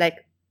suddenly I'm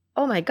like,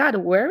 oh my God,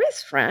 where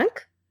is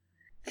Frank?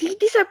 He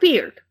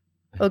disappeared.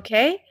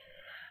 Okay.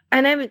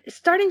 And I'm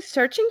starting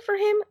searching for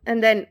him.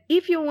 And then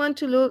if you want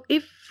to look,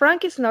 if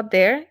Frank is not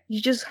there,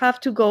 you just have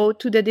to go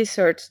to the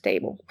desserts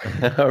table.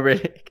 Oh,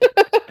 really?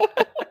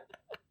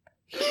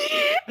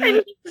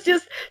 And he's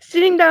just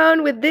sitting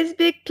down with this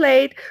big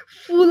plate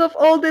full of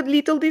all the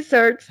little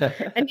desserts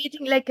and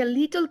eating like a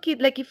little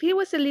kid, like if he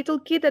was a little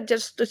kid that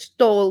just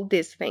stole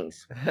these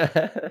things.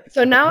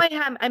 So now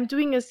I'm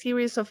doing a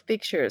series of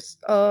pictures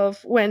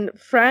of when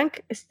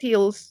Frank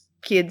steals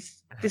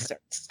kids'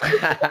 desserts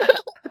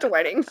at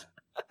weddings.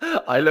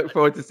 I look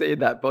forward to seeing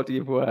that body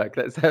of work.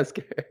 That sounds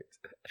good.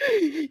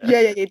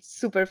 Yeah, it's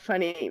super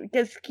funny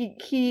because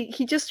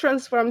he just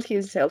transforms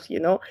himself,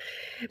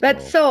 But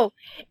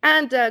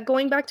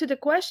going back to the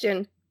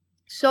question,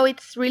 so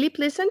it's really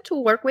pleasant to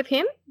work with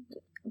him,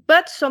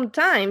 but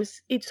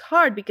sometimes it's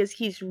hard because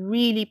he's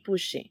really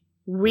pushy,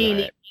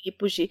 really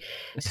pushy.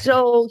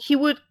 So he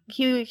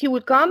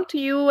would come to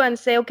you and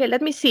say, okay,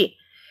 let me see,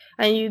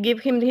 and you give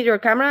him your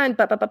camera and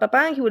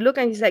and he would look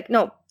and he's like,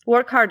 no,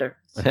 work harder.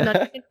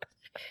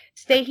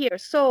 Stay here.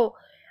 So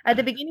at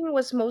the beginning, it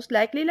was most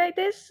likely like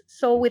this.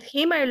 So with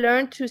him, I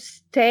learned to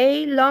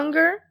stay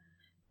longer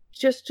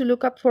just to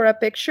look up for a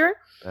picture.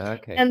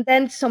 Okay. And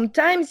then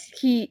sometimes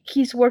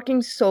he's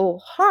working so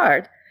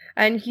hard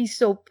and he's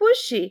so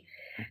pushy.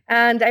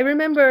 And I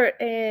remember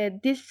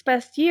this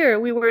past year,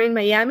 we were in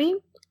Miami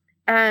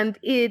and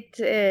we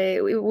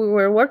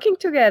were working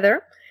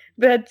together,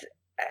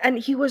 and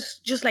he was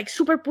just like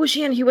super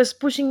pushy and he was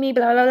pushing me,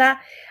 blah, blah, blah.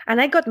 And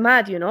I got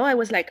mad, I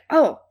was like,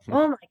 oh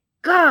my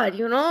God,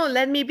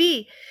 let me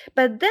be.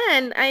 But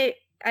then I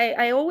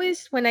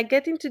always, when I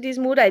get into this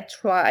mood, I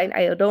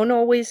don't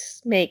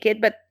always make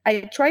it, but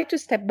I try to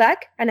step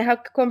back and I have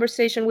a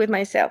conversation with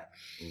myself.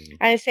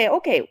 And I say,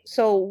 okay,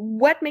 so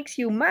what makes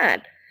you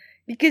mad?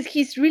 Because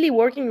he's really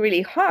working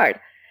really hard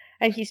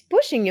and he's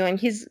pushing you and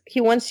he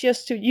wants you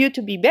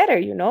to be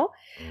better,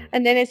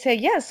 And then I say,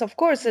 yes, of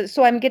course.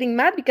 So I'm getting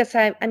mad because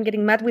I'm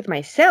getting mad with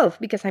myself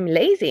because I'm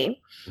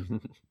lazy.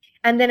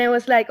 And then I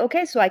was like,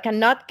 okay, so I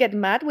cannot get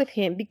mad with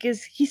him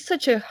because he's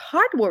such a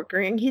hard worker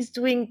and he's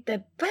doing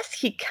the best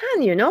he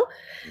can,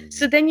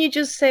 So then you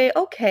just say,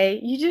 okay,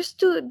 you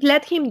just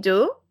let him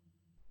do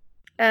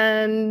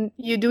and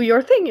you do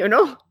your thing,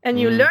 and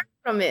you learn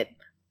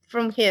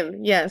from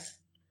him. Yes.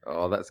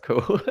 Oh, that's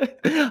cool.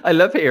 I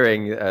love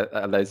hearing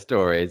those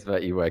stories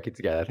about you working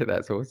together. I think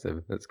that's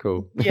awesome. That's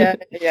cool. Yeah.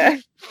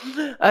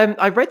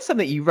 I read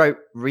something you wrote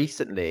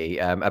recently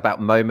about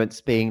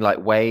moments being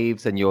like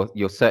waves, and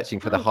you're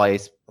searching for the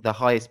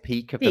highest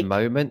peak of the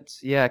moment.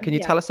 Yeah, can you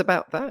tell us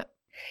about that?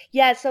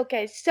 Yes.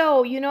 Okay.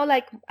 So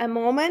like a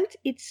moment,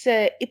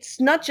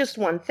 it's not just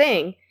one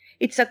thing;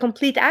 it's a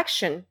complete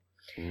action,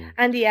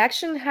 and the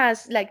action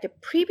has like the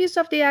previous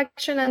of the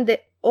action and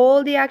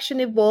all the action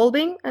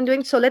evolving and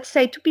doing. So let's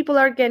say two people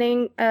are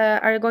going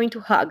to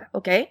hug.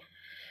 Okay.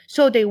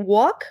 So they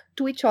walk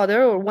to each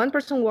other or one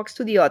person walks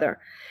to the other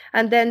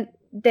and then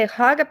the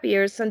hug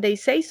appears and they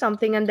say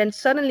something. And then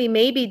suddenly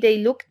maybe they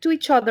look to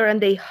each other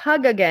and they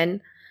hug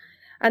again.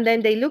 And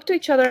then they look to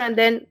each other and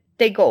then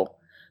they go.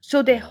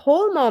 So the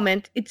whole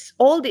moment, it's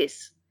all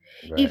this.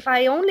 Right. If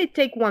I only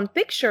take one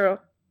picture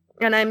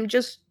and I'm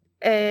just,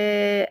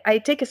 I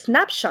take a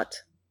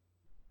snapshot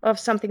of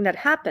something that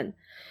happened,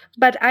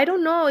 but I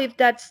don't know if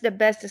that's the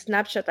best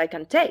snapshot I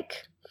can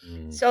take.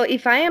 So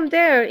if I am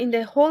there in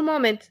the whole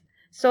moment,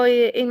 so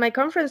in my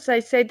conference, I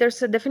say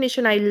there's a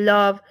definition I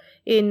love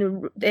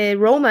in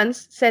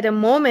Romans, said a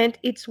moment,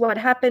 it's what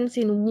happens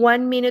in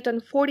 1 minute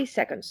and 40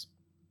 seconds.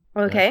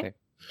 Okay.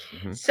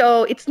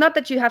 So it's not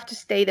that you have to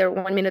stay there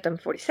 1 minute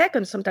and 40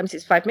 seconds. Sometimes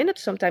it's 5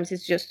 minutes. Sometimes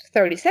it's just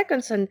 30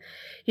 seconds. And,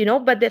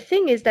 but the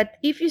thing is that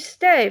if you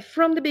stay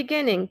from the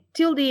beginning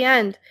till the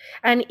end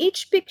and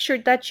each picture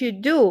that you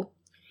do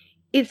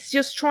it's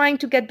just trying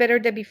to get better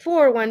than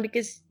before one,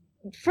 because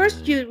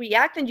first you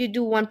react and you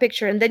do one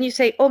picture and then you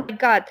say, oh my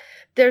God,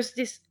 there's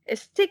this a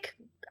stick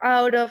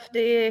out of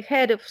the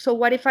head. So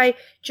what if I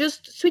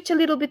just switch a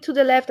little bit to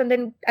the left and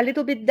then a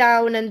little bit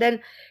down, and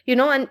then,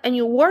 and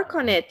you work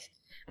on it,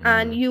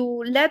 and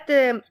you let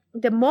the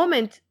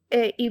moment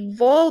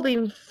evolve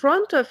in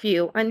front of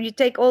you, and you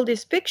take all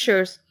these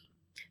pictures.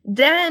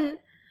 Then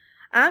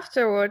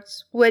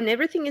afterwards, when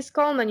everything is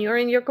calm and you're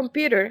in your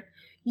computer,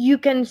 you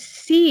can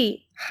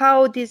see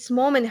how this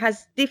moment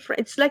has different,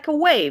 it's like a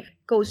wave,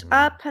 goes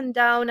up and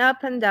down,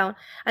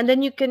 and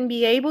then you can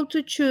be able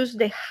to choose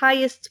the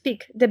highest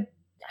peak, the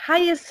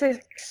highest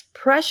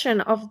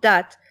expression of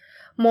that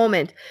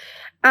moment.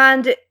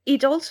 And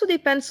it also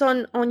depends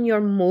on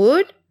your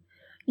mood.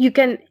 You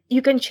can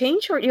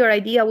change your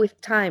idea with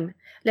time.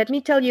 Let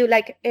me tell you,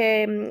 like,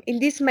 in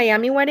this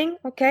Miami wedding,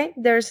 okay,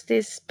 there's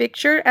this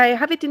picture. I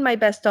have it in my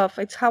best of.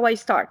 It's how I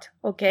start,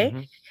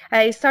 okay?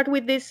 I start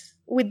with this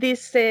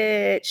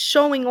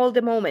showing all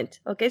the moment,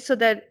 okay? So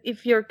that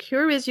if you're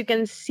curious, you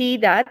can see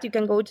that. You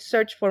can go to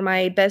search for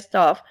my best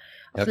of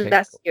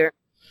last year.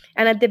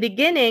 And at the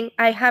beginning,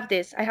 I have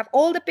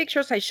all the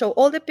pictures. I show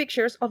all the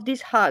pictures of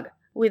this hug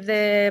with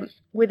the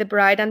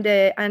bride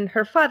and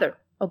her father,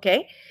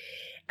 okay?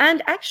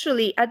 And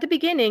actually, at the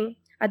beginning,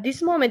 at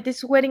this moment,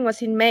 this wedding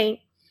was in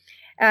May.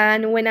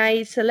 And when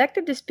I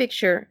selected this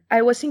picture,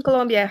 I was in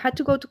Colombia. I had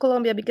to go to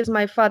Colombia because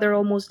my father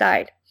almost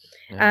died.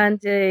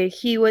 And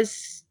he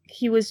was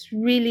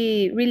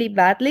really, really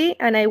badly.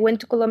 And I went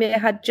to Colombia. I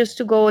had just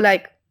to go,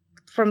 like,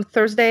 from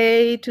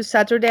Thursday to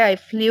Saturday. I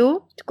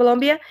flew to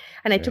Colombia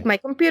and I took my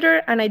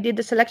computer and I did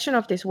the selection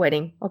of this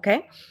wedding.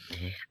 Okay.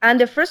 And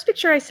the first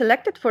picture I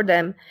selected for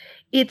them,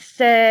 it's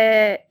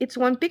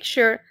one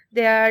picture.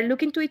 They are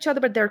looking to each other,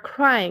 but they're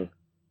crying.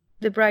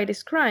 The bride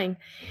is crying.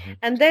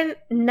 And then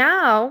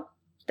now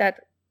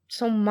that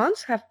some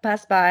months have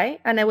passed by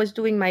and I was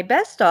doing my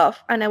best of,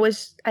 and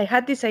I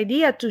had this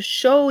idea to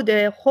show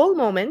the whole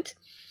moment,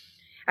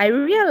 I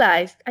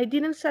realized I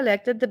didn't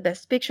select the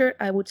best picture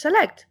I would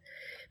select,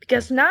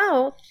 because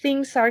now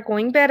things are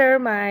going better.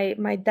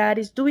 My dad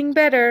is doing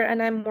better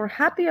and I'm more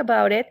happy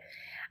about it.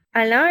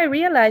 And now I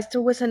realized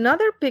there was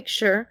another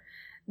picture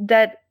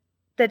that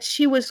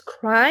she was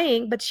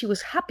crying, but she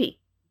was happy.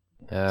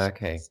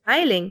 Okay.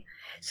 Smiling.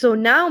 So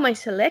now my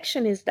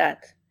selection is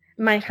that.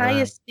 My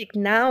highest pick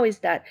now is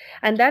that.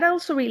 And that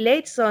also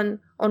relates on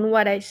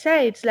what I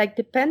say. It's like,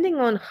 depending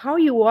on how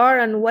you are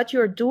and what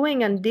you're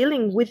doing and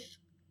dealing with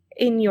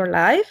in your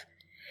life,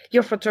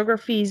 your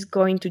photography is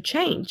going to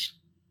change.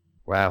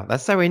 Wow,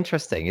 that's so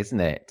interesting, isn't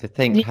it? To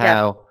think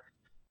how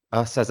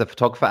us as a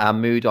photographer, our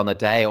mood on a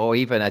day, or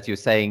even as you're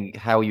saying,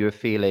 how you're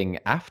feeling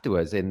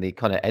afterwards in the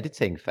kind of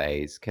editing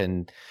phase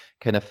can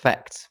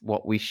affect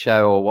what we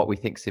show or what we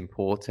think is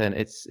important.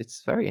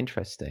 It's very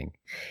interesting.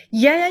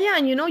 Yeah.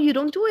 And you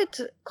don't do it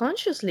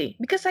consciously,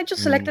 because I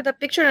just selected a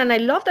picture and I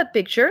love that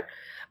picture.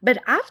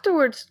 But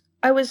afterwards,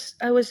 I was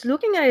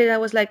looking at it. I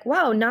was like,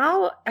 wow,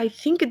 now I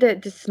think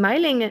that the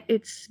smiling,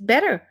 it's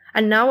better.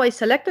 And now I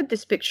selected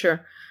this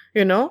picture,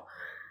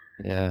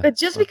 Yeah. But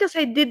just because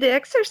I did the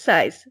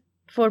exercise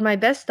for my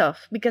best of,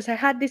 because I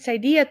had this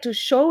idea to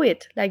show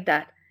it like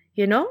that,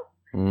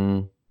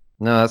 No,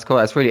 that's cool.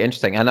 That's really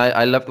interesting. And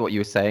I loved what you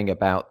were saying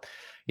about,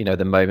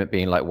 the moment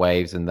being like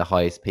waves and the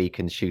highest peak,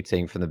 and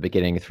shooting from the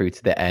beginning through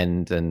to the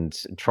end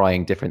and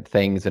trying different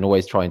things and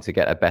always trying to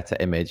get a better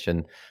image.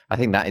 And I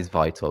think that is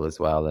vital as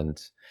well. And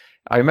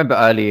I remember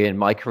early in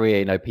my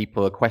career,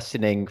 people are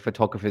questioning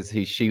photographers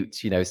who shoot,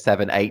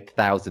 7,000,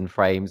 8,000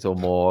 frames or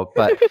more.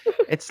 But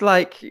it's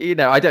like,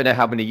 I don't know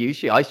how many you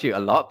shoot. I shoot a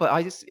lot, but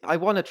I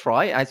want to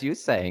try, as you were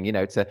saying,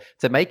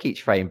 to make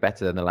each frame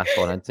better than the last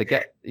one, and to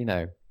get,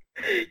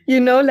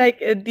 like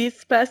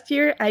this past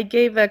year, I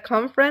gave a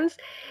conference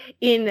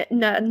in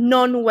a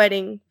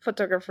non-wedding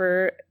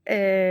photographer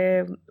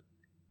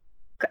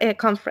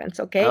conference.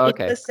 Okay. Oh,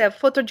 okay. It was a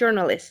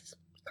photojournalist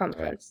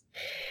conference.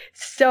 Right.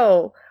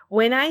 So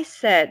when I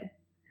said,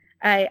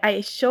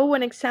 I show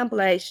an example,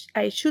 I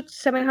shoot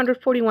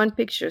 741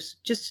 pictures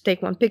just to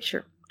take one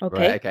picture.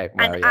 Okay. Right, okay.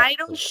 Wow, and I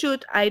don't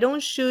shoot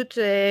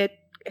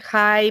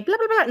high, blah,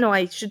 blah, blah. No,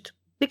 I shoot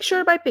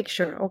picture by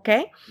picture.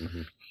 Okay.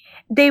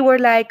 They were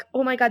like,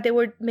 oh my God, they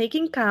were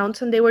making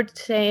counts and they were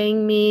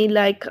saying me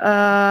like,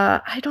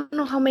 I don't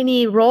know how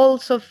many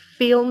rolls of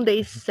film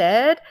they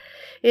said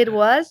it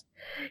was.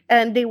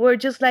 And they were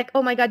just like,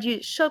 oh my God,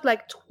 you shot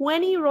like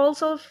 20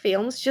 rolls of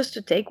films just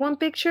to take one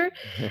picture.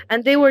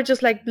 And they were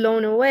just like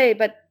blown away.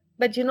 But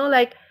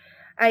like,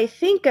 I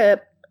think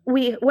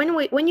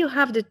when you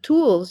have the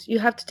tools, you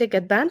have to take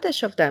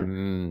advantage of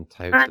them.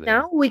 Totally. And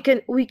now we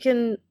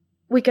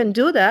can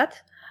do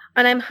that.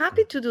 And I'm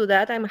happy to do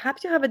that. I'm happy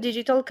to have a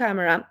digital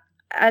camera.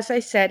 As I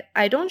said,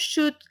 I don't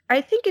shoot.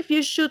 I think if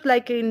you shoot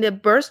like in the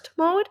burst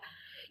mode,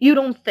 you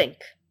don't think.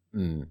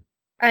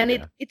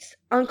 And it's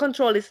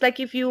uncontrolled. It's like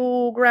if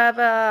you grab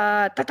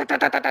a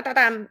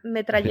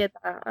metralleta.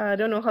 I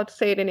don't know how to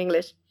say it in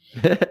English.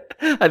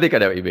 I think I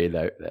know what you mean,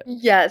 though.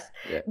 Yes.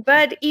 Yeah.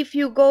 But if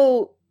you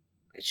go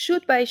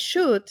shoot by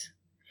shoot,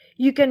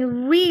 you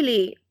can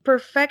really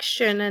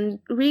perfection and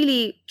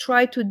really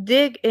try to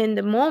dig in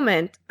the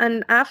moment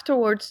and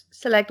afterwards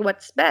select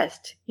what's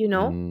best, you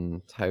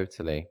know?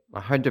 Totally.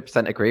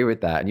 100% agree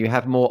with that. And you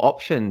have more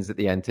options at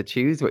the end to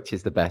choose which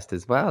is the best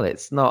as well.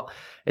 It's not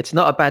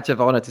a badge of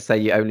honor to say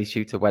you only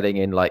shoot a wedding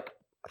in like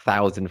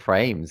 1,000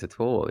 frames at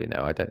all.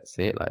 I don't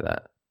see it like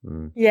that.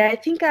 Yeah, I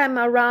think I'm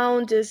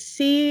around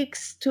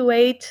 6 to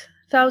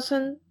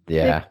 8,000.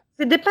 Yeah.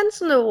 It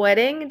depends on the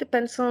wedding. It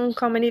depends on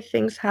how many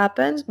things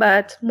happens,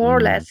 but more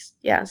or less,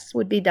 yes,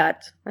 would be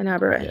that an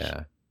average.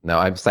 Yeah. No,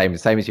 I'm same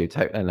as you,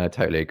 and I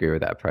totally agree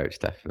with that approach,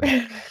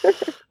 definitely.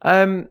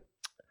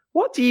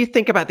 What do you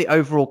think about the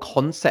overall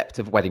concept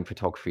of wedding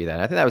photography then?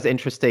 I think that was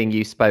interesting.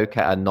 You spoke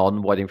at a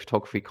non-wedding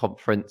photography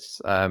conference.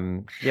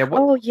 Yeah,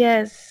 Oh,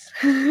 yes.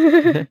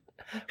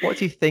 what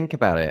do you think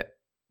about it?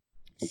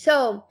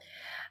 So,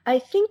 I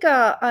think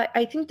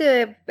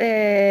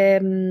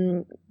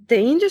the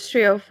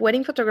industry of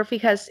wedding photography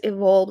has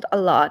evolved a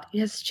lot. It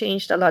has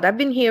changed a lot. I've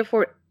been here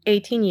for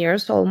 18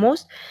 years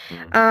almost,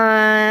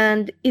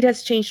 and it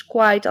has changed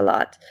quite a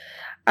lot.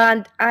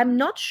 And I'm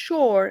not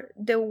sure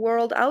the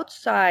world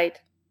outside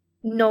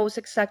knows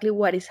exactly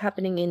what is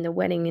happening in the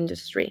wedding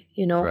industry,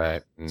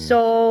 Right.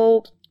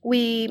 So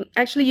we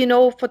actually,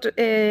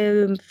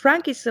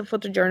 Frank is a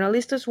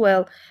photojournalist as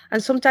well.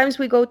 And sometimes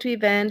we go to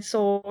events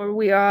or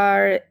we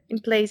are in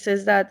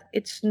places that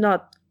it's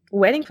not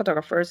wedding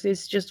photographers,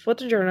 it's just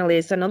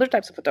photojournalists and other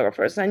types of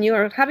photographers. And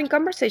you're having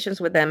conversations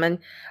with them and,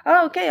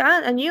 oh, okay,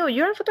 and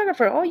you're a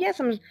photographer. Oh,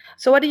 yes.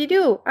 So what do you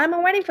do? I'm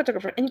a wedding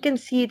photographer. And you can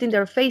see it in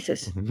their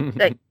faces.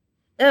 Like,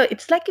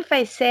 it's like if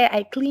I say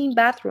I clean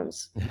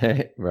bathrooms.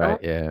 Right,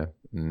 yeah.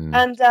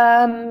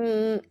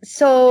 And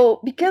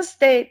so because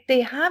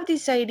they have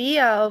this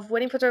idea of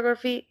wedding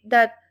photography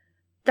that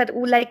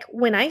like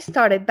when I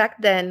started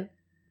back then,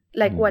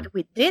 like what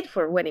we did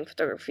for wedding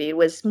photography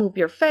was move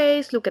your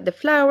face, look at the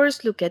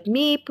flowers, look at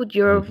me, put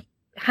your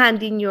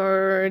hand in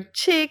your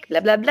cheek, blah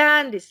blah blah,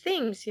 and these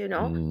things,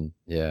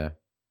 Yeah.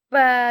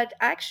 But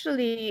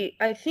actually,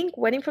 I think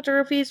wedding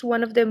photography is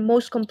one of the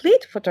most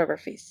complete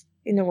photographies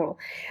in the world.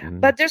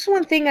 But there's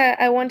one thing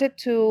I wanted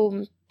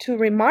to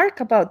remark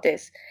about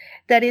this,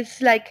 that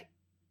it's like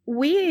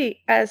we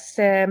as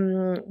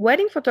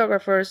wedding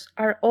photographers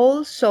are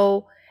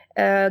also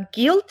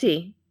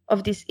guilty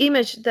of this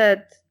image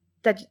that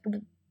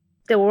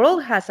the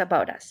world has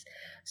about us.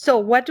 So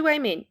what do I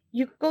mean?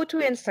 You go to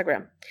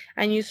Instagram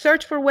and you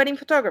search for wedding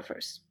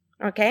photographers,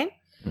 okay?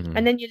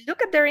 And then you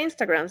look at their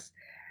Instagrams,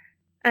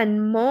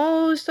 and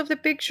most of the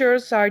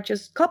pictures are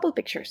just couple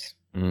pictures.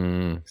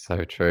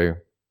 So true.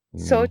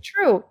 So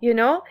true,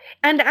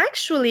 And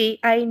actually,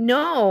 I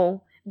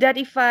know that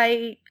if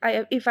I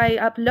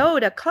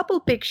upload a couple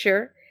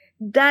picture,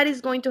 that is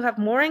going to have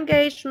more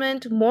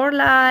engagement, more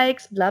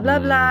likes, blah blah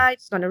blah.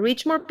 It's going to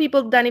reach more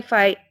people than if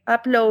I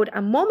upload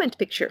a moment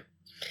picture.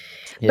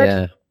 Yeah.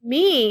 But for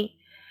me,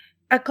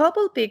 a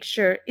couple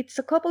picture, it's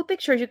a couple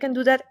picture. You can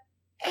do that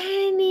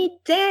any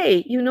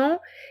day,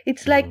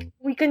 It's like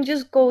we can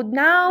just go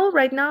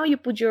right now, you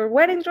put your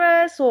wedding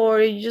dress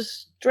or you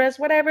just dress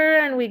whatever,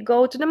 and we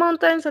go to the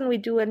mountains and we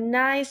do a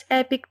nice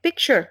epic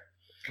picture.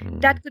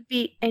 That could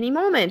be any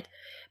moment.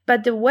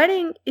 But the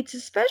wedding, it's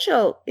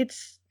special.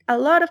 It's a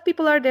lot of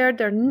people are there.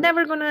 They're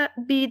never gonna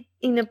be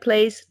in a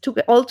place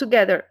all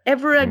together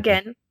ever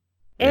again.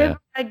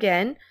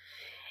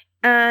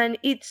 And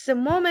it's a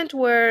moment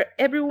where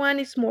everyone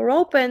is more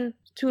open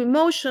to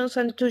emotions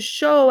and to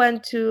show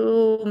and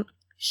to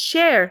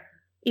share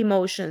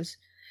emotions.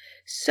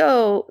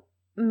 So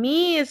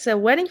me as a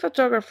wedding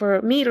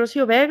photographer, me,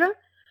 Rocio Vega,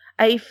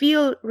 I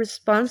feel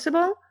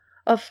responsible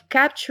of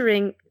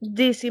capturing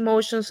these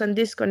emotions and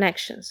these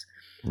connections.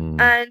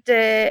 And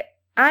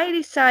I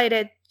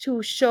decided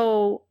to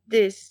show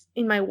this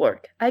in my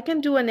work. I can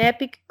do an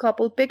epic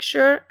couple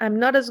picture. I'm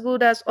not as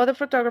good as other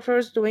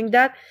photographers doing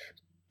that,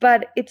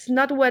 but it's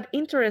not what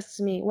interests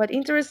me. What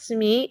interests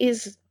me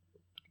is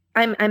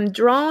I'm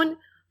drawn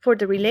for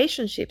the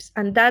relationships,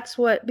 and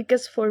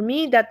because for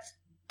me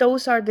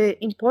those are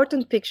the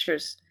important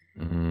pictures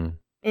in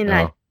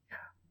life.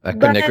 I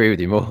couldn't agree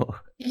with you more.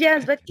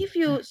 Yes, but if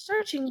you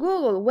search in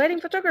Google wedding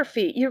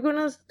photography, you're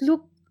gonna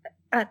look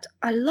at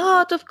a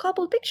lot of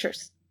couple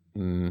pictures.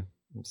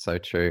 So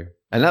true.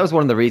 And that was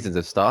one of the reasons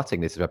of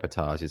starting this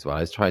reportage as well.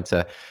 I was trying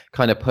to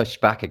kind of push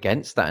back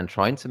against that and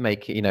trying to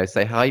make it,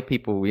 say, hi,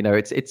 people,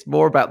 it's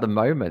more about the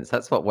moments.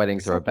 That's what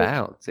weddings are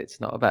about.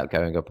 It's not about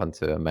going up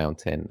onto a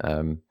mountain.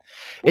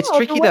 It's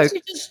tricky though.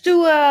 You just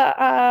do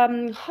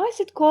how is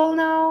it called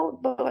now?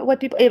 What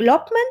people,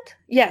 elopement?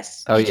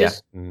 Yes. Oh, you yeah.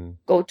 Just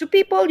go to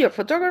people, your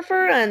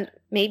photographer and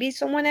maybe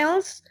someone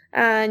else,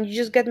 and you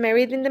just get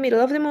married in the middle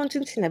of the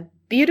mountains in a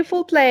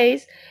beautiful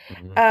place,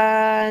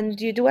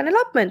 and you do an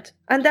elopement,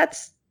 and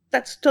that's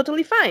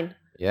totally fine.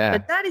 Yeah.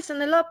 But that is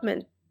an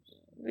elopement.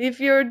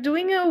 If you're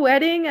doing a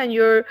wedding and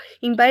you're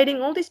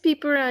inviting all these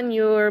people and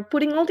you're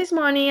putting all this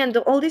money and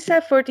all this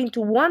effort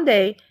into one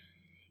day,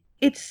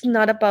 it's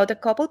not about a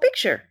couple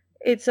picture.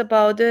 It's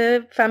about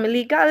the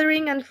family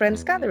gathering and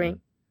friends gathering.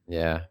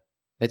 Yeah.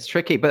 It's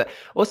tricky, but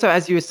also,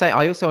 as you were saying,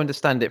 I also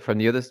understand it from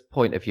the other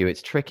point of view.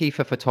 It's tricky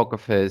for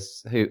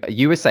photographers who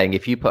you were saying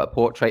if you put a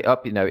portrait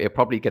up, you're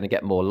probably going to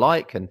get more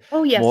like and Oh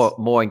more yes.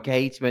 more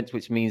engagement,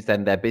 which means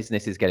then their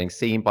business is getting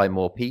seen by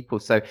more people.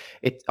 So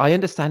I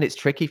understand it's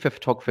tricky for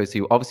photographers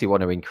who obviously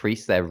want to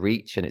increase their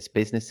reach and its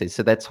businesses.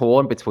 So they're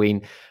torn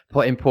between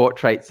putting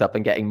portraits up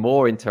and getting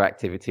more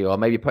interactivity, or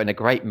maybe putting a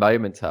great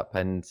moment up,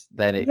 and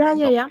then it Yeah,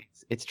 yeah, not. yeah.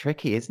 It's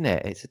tricky, isn't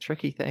it? It's a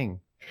tricky thing.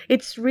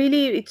 It's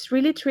really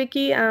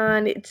tricky,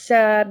 and it's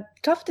a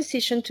tough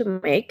decision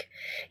to make.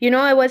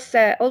 I was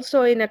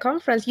also in a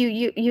conference.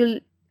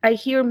 I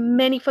hear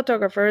many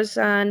photographers,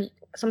 and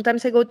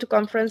sometimes I go to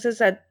conferences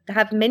that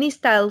have many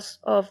styles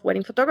of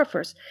wedding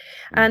photographers.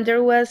 Mm. And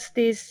there was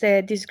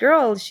this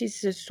girl.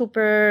 She's a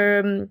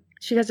super.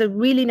 She has a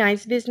really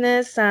nice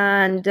business,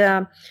 and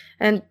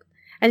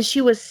and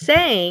she was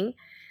saying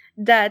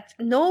that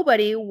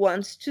nobody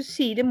wants to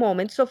see the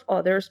moments of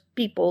other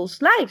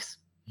people's lives,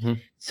 Mhm.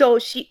 so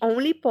she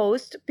only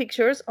posts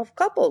pictures of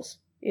couples.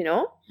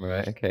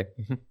 Right. Okay.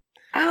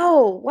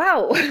 Oh,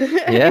 wow.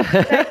 And Yeah.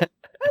 it's like,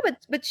 oh,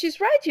 but she's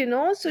right.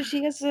 So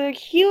she has a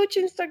huge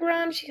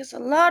Instagram, she has a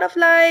lot of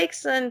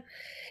likes, and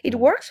it Mm.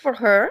 works for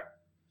her.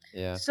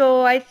 Yeah.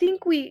 So I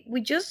think we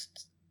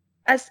just,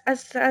 as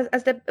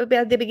at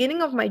the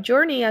beginning of my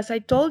journey, as I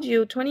told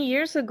you 20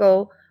 years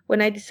ago,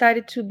 when I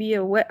decided to be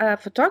a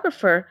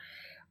photographer,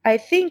 I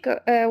think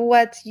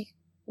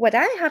what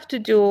I have to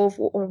do,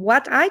 or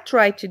what I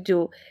try to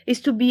do, is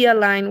to be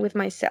aligned with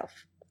myself,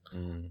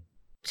 Mm.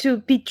 to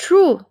be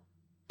true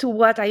to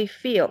what I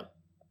feel,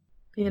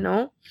 you Mm.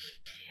 know.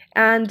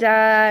 And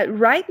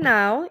right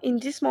now, in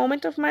this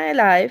moment of my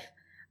life,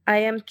 I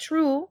am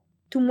true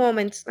to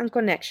moments and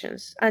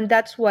connections, and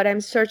that's what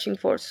I'm searching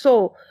for.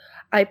 So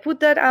I put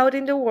that out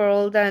in the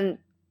world, and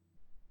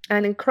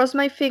then cross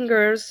my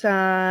fingers,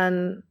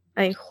 and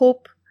I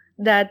hope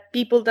that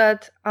people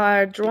that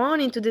are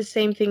drawn into the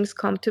same things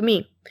come to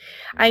me.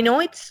 I know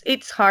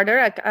it's harder.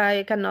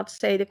 I cannot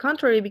say the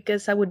contrary,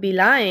 because I would be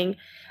lying,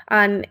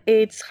 and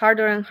it's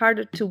harder and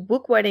harder to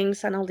book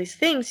weddings and all these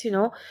things.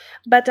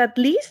 But at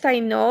least I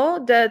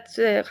know that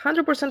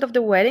 100% of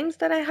the weddings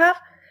that I have,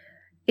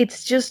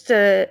 it's just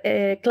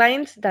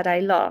clients that I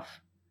love,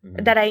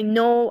 Mm. that I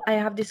know I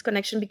have this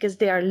connection because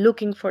they are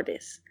looking for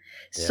this.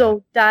 Yeah.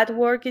 So that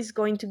work is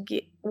going to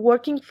get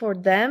working for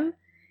them.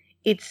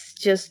 It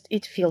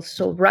feels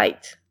so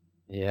right.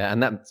 Yeah,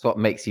 and that's what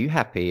makes you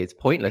happy. It's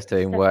pointless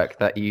doing Exactly. work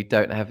that you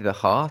don't have the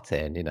heart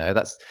in.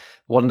 That's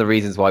one of the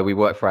reasons why we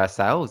work for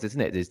ourselves,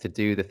 isn't it? Is to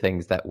do the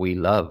things that we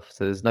love.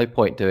 So there's no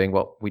point doing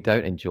what we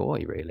don't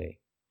enjoy, really.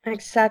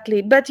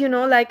 Exactly. But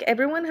like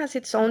everyone has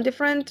its own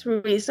different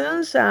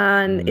reasons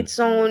and Mm. its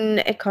own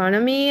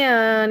economy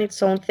and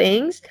its own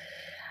things.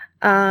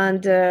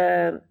 And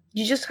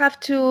you just have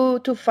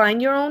to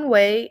find your own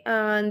way,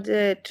 and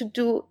to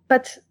do,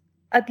 but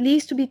at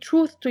least to be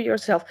truth to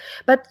yourself.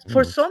 But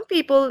for Mm. some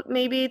people,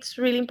 maybe it's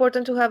really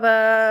important to have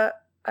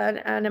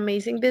an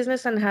amazing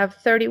business and have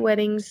 30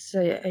 weddings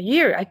a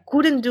year. I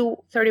couldn't do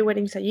 30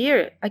 weddings a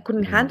year. I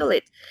couldn't Mm. handle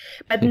it,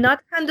 but not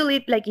handle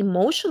it like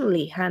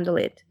emotionally handle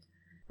it,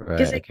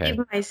 because Right. I give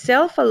Okay.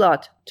 myself a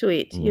lot to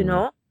it,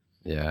 Mm.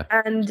 Yeah.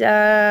 and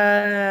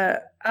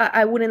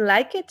I wouldn't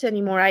like it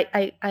anymore.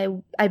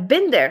 I've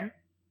been there.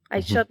 I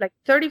Mhm. shot like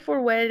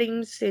 34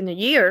 weddings in a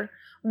year,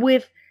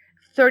 with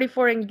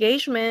 34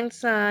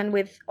 engagements and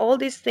with all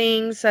these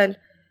things, and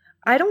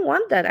I don't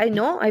want that. I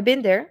know I've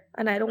been there,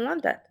 and I don't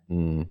want that.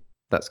 Mm.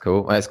 That's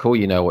cool. It's cool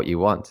you know what you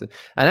want.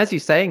 And as you're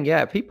saying,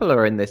 yeah, people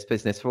are in this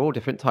business for all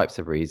different types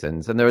of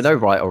reasons, and there are no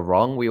right or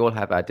wrong. We all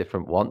have our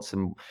different wants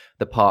and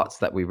the parts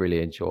that we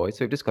really enjoy. So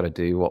we've just got to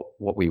do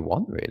what we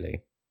want,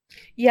 really.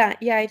 Yeah,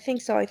 yeah, I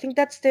think so. I think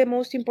that's the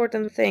most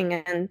important thing,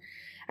 and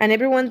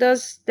everyone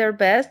does their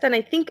best, and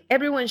I think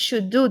everyone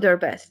should do their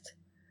best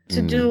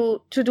to Mm.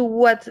 do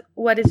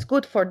what is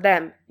good for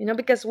them,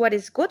 because what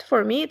is good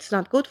for me, it's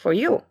not good for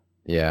you.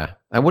 Yeah.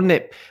 And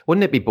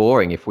wouldn't it be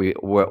boring if we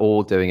were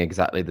all doing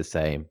exactly the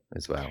same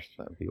as well?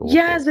 That would be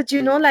Yes,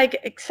 awful. but like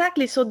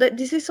exactly. So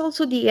this is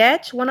also the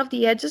edge. One of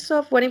the edges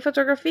of wedding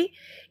photography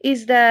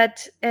is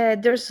that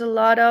there's a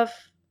lot of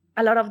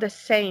the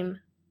same.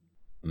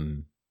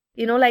 Mm.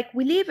 Like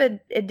we live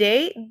a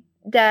day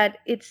that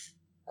it's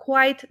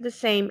quite the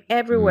same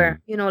everywhere.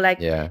 Mm.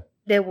 Like Yeah.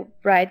 the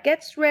bride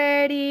gets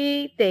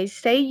ready, they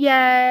say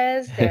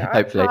yes, there are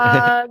Hopefully.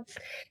 hugs,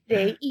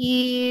 they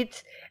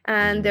eat,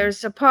 and Mm.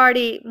 there's a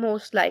party,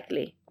 most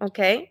likely.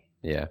 Okay,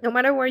 Yeah. no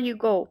matter where you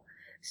go.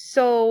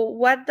 So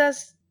what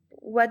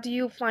do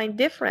you find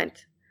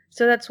different?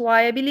 So that's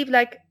why I believe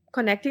like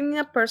connecting in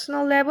a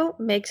personal level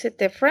makes it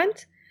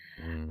different.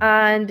 Mm.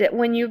 And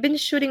when you've been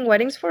shooting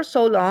weddings for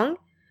so long,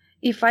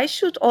 if I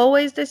shoot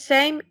always the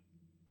same,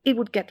 it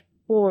would get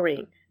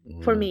boring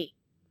for Mm. me.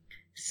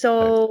 So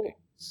Totally.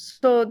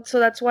 so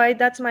that's why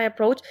that's my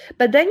approach.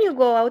 But then you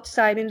go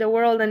outside in the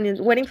world and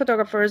in wedding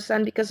photographers,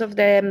 and because of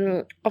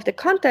the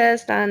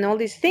contest and all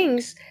these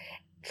things,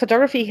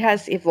 photography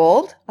has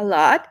evolved a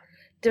lot. Mm.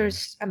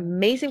 There's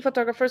amazing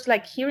photographers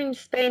like here in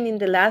Spain in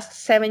the last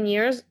 7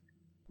 years.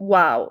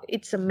 Wow,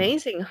 it's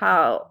amazing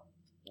how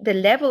the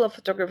level of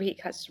photography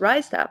has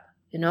rised up,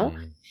 you know.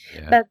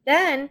 Yeah. But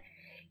then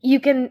you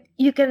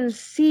can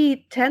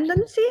see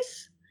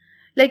tendencies.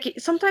 Like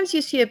sometimes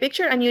you see a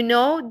picture and you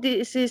know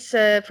this is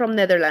from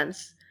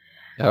Netherlands.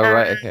 Oh,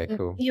 right. Okay, And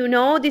cool. you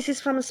know this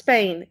is from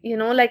Spain. You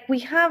know, like we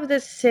have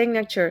this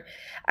signature,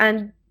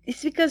 and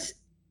it's because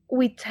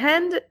we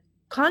tend,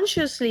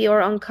 consciously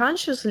or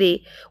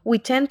unconsciously, we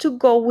tend to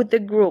go with the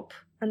group,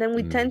 and then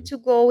we tend to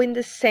go in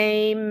the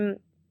same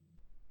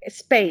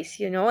space,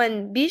 you know,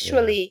 and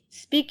visually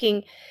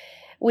speaking,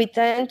 we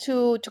tend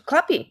to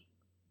copy,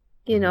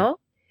 you know.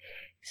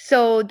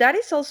 So that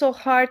is also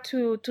hard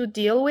to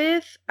deal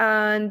with,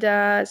 and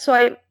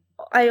so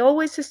I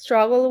always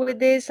struggle with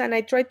this, and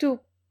I try to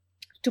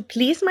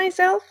please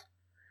myself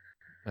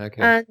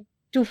Okay. and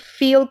to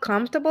feel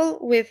comfortable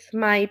with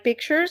my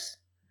pictures.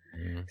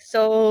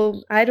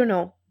 So I don't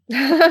know.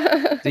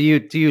 Do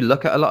you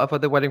look at a lot of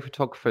other wedding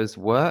photographers'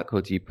 work,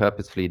 or do you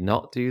purposefully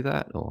not do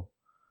that, or?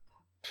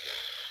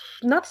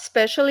 Not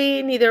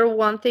especially, neither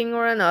one thing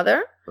or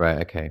another.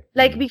 Right. Okay.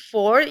 Like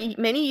before,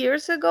 many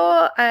years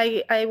ago,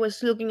 I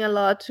was looking a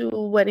lot to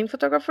wedding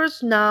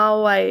photographers.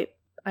 Now I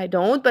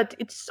don't, but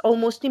it's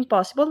almost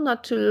impossible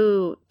not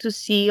to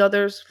see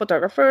others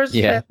photographers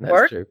Yeah, that's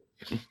work. true.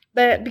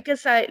 But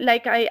because I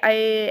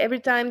every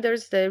time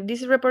there's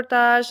this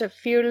reportage,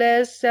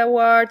 Fearless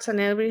Awards and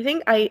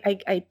everything,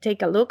 I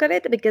take a look at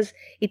it because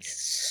it's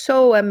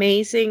so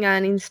amazing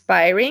and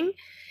inspiring,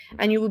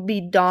 and you would be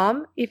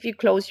dumb if you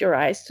close your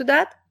eyes to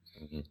that.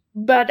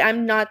 But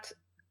I'm not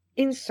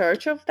in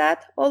search of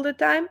that all the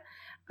time,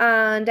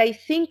 and I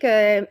think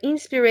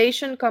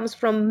inspiration comes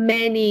from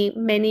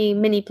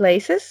many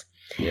places.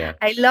 Yeah.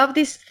 I love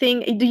this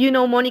thing. Do you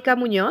know Monica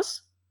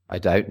Munoz? I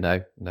don't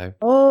know. No.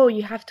 Oh,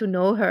 you have to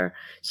know her.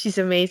 She's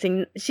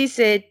amazing. She's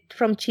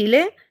from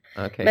Chile,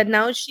 Okay. but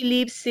now she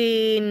lives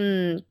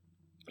in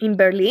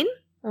Berlin.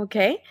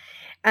 Okay,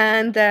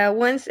 and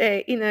once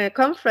in a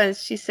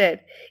conference, she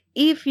said,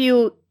 "If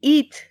you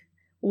eat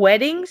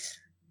weddings,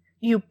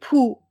 you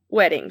poo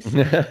weddings."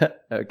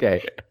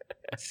 Okay.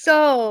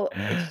 So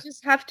you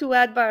just have to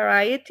add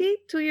variety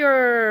to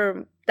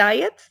your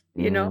diet,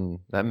 you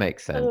know. That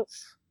makes So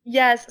sense.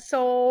 yes,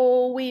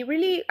 so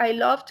I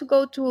love to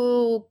go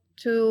to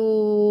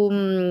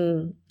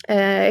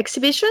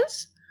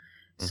exhibitions.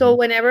 So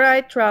whenever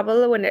I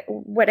travel,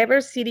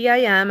 whatever city I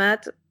am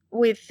at,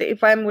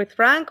 if I'm with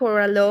Frank or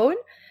alone,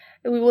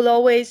 we will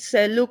always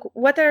look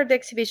what are the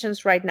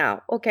exhibitions right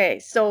now. Okay,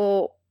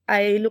 so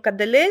I look at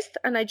the list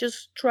and I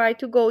just try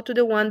to go to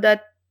the one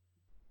that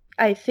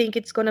I think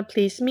it's gonna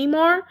please me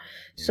more.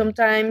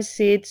 Sometimes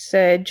it's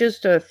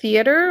just a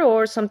theater,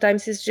 or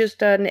sometimes it's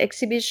just an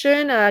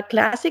exhibition, a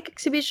classic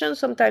exhibition.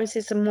 Sometimes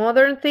it's a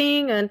modern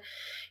thing, and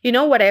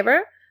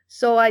whatever.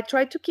 So I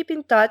try to keep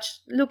in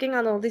touch, looking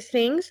at all these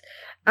things,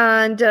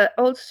 and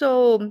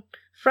also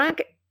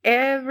Frank.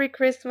 Every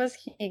Christmas,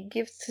 he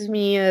gives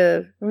me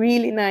a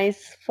really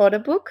nice photo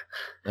book.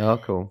 Oh,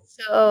 cool.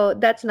 So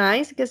that's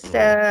nice because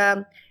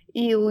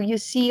you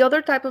see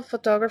other type of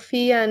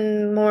photography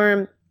and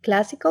more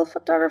classical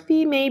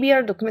photography, maybe,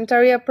 or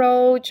documentary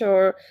approach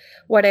or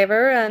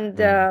whatever. And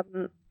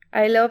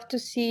I love to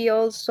see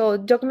also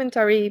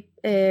documentary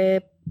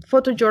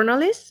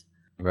photojournalists.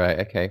 Right.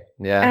 Okay.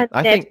 Yeah. And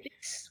I think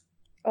Netflix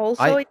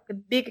also I is a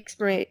big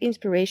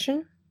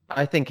inspiration.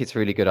 I think it's a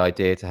really good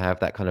idea to have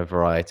that kind of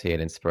variety and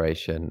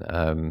inspiration.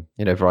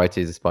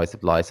 Variety is the spice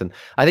of life. And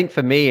I think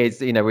for me, it's,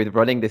 with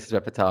running this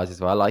reportage as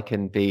well, I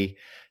can be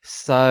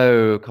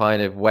so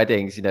kind of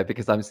weddings,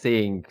 because I'm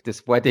seeing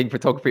this wedding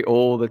photography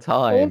all the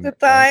time. All the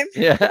time.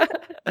 Yeah.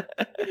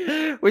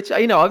 Which,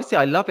 obviously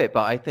I love it,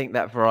 but I think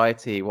that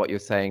variety, what you're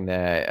saying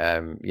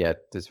there,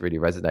 does really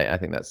resonate. I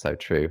think that's so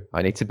true.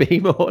 I need to be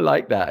more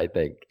like that, I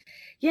think.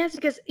 Yes,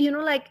 because,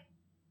 like,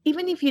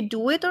 even if you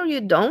do it or you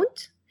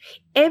don't,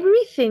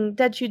 everything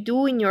that you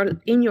do in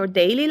your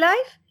daily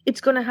life, it's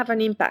going to have an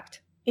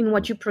impact in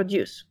what you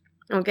produce.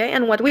 Okay,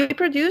 and what we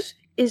produce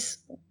is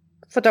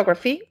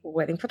photography,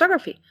 wedding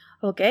photography.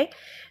 Okay,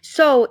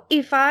 so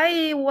if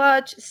I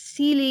watch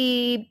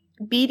silly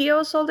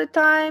videos all the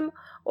time,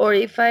 or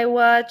if I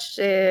watch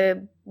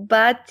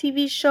bad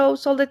TV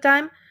shows all the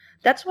time,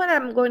 that's what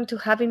I'm going to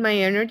have in my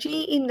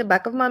energy, in the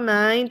back of my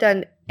mind,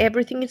 and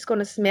everything is going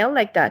to smell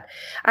like that.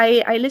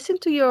 I listened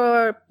to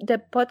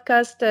the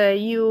podcast,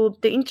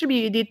 the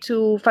interview you did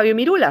to Fabio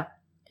Mirula.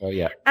 Oh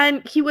yeah.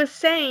 And he was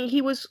saying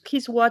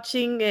he's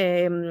watching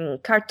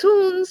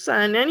cartoons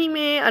and anime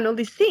and all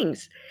these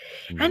things,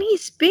 and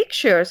his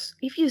pictures,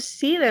 if you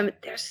see them,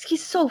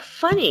 he's so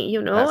funny,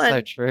 That's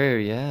so true.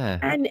 Yeah.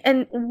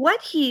 and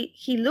what he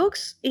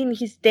looks in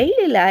his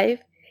daily life,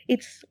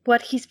 it's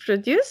what he's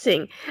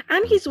producing,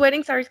 and his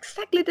weddings are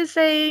exactly the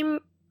same.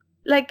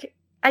 Like,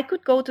 I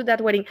could go to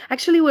that wedding.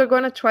 Actually, we're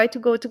gonna try to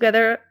go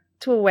together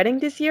to a wedding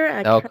this year.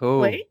 I can't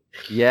cool. wait.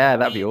 Yeah,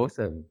 that'd be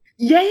awesome.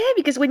 Yeah,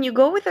 because when you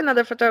go with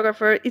another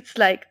photographer, it's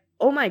like,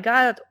 oh my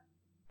God,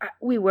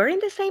 we were in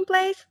the same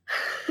place.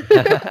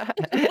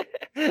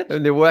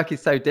 And the work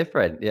is so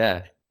different.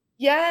 Yeah.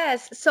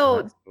 Yes. So,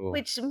 That's cool.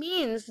 which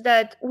means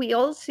that we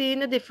all see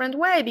in a different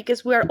way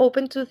because we are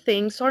open to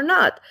things or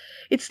not.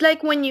 It's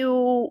like when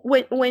your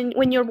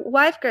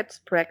wife gets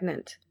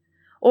pregnant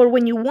or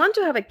when you want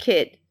to have a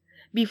kid.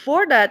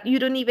 Before that, you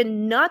don't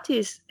even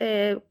notice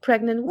a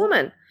pregnant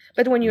woman.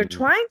 But when you're Mm.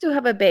 trying to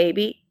have a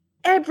baby,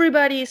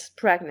 everybody is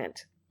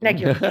pregnant. Like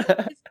your kid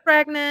is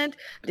pregnant,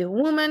 the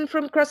woman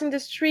from crossing the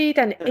street,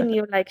 and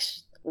you're like,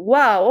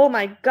 wow, oh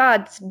my God,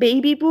 it's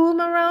baby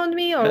boom around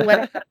me, or what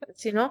happens,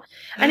 you know?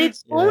 And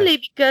it's Yeah. only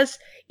because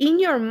in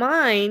your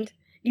mind,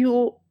 you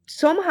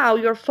somehow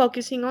you're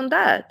focusing on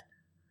that.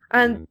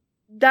 And Mm.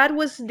 that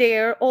was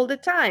there all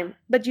the time,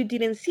 but you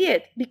didn't see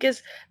it because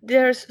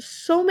there's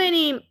so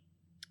many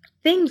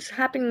things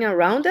happening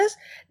around us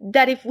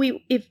that if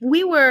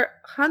we were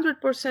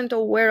 100%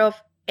 aware of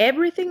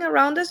everything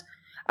around us,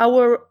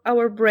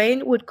 our brain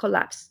would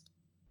collapse.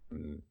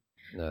 Mm.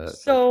 No,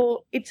 that's so true.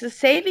 So it's a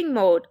saving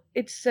mode.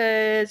 It's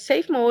a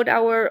safe mode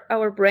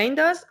our brain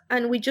does,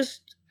 and we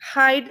just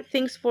hide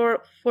things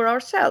for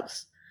ourselves.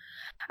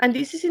 And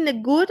this is in the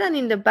good and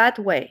in the bad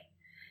way.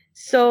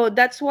 So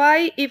that's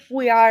why if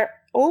we are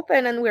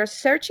open and we are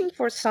searching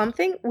for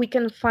something, we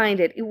can find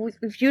it.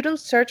 If you don't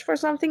search for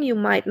something, you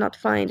might not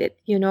find it,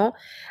 you know?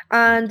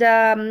 And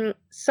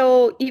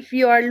so if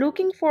you are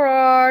looking for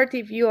art,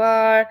 if you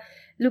are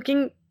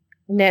looking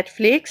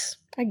Netflix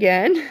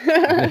again,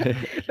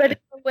 but in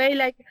a way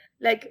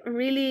like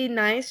really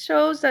nice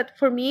shows that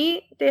for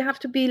me, they have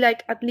to be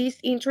like at least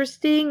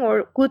interesting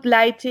or good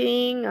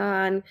lighting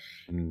and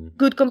Mm.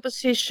 good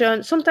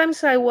composition.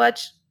 Sometimes I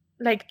watch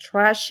like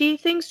trashy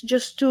things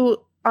just to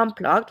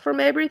unplug from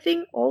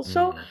everything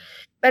also. Mm.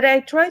 But I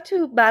try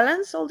to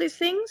balance all these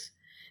things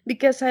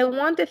because I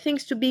want the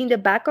things to be in the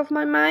back of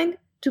my mind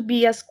to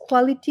be as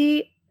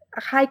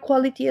high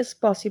quality as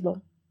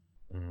possible.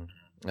 Mm.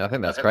 I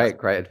think that's great.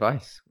 Great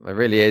advice. It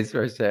really is,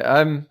 Rosie.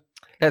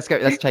 Let's go.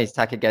 Let's change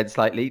tack again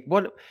slightly.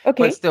 Well, it's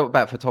Okay. still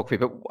about photography,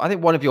 but I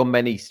think one of your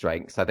many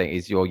strengths, I think,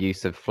 is your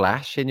use of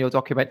flash in your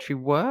documentary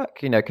work.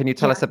 Can you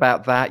tell us Yeah. about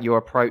that? Your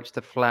approach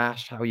to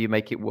flash, how you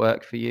make it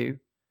work for you?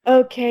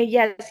 Okay,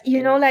 yes.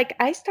 Like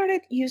I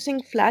started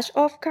using flash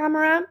off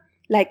camera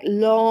like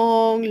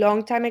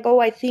long time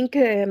ago. I think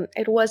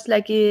it was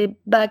like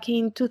back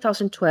in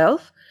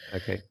 2012.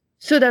 Okay.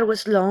 So that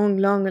was long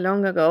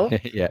ago.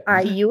 Yeah.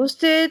 I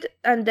used it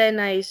and then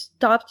I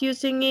stopped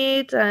using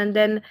it. And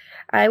then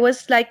I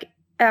was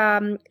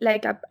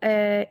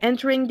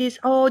entering this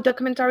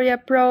documentary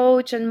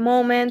approach and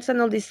moments and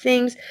all these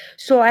things.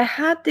 So I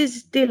had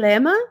this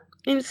dilemma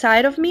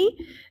inside of me,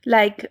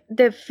 like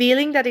the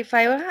feeling that if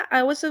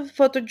I was a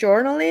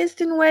photojournalist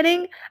in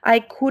wedding, I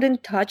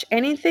couldn't touch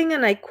anything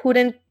and I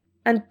couldn't,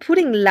 and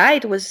putting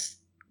light was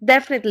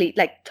definitely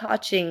like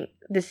touching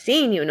the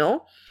scene, you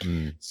know?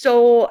 Mm.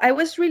 So I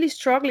was really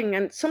struggling,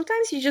 and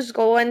sometimes you just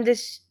go and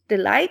the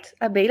light,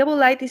 available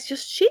light, is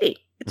just shitty.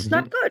 It's Hmm.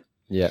 not good,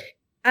 Yeah.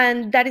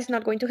 and that is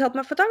not going to help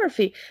my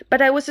photography.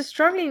 But I was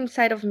struggling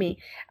inside of me,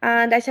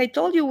 and as I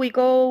told you, we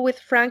go with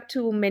Frank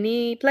to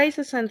many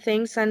places and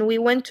things, and we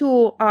went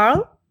to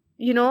Arles,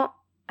 you know,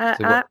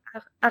 So what?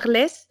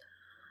 Arles.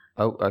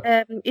 Oh,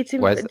 It's in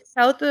where's? the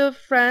south of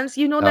France.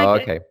 You know, Oh,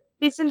 like okay.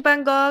 Vincent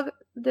Van Gogh,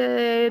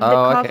 the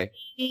Oh, okay.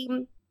 coffee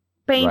Right.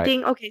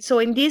 painting. Okay, so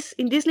in this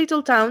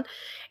little town,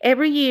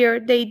 every year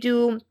they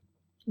do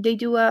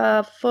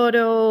a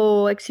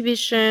photo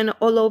exhibition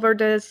all over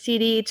the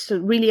city. It's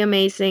really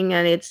amazing,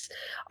 and it's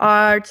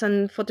arts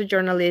and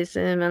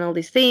photojournalism and all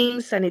these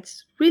things, and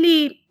it's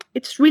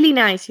really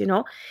nice, you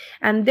know.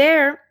 And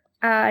there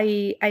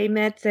I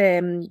met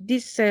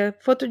this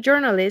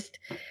photojournalist,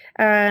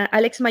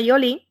 Alex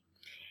Maioli,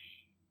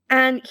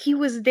 and he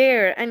was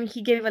there and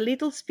he gave a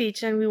little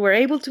speech and we were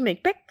able to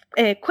make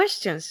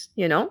questions,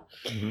 you know.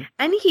 Hmm.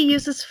 And he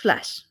uses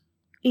flash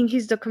in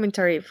his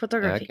documentary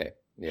photography. Okay.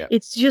 Yeah.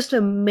 It's just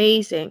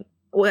amazing.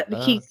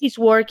 Ah. His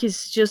work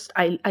is just,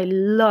 I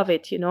love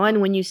it, you know.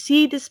 And when you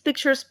see these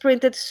pictures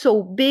printed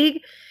so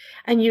big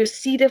and you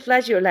see the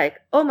flash, you're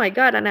like, oh my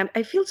God. And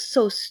I feel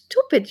so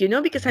stupid, you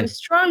know, because I'm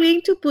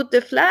struggling to put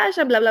the flash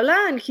and blah, blah,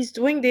 blah. And he's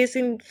doing this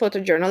in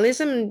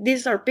photojournalism. And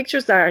these are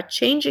pictures that are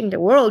changing the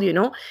world, you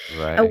know.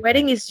 A Right. Okay.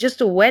 wedding is just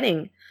a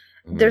wedding.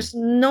 Mm. There's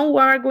no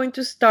war going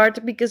to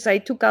start because I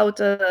took out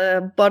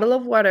a bottle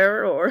of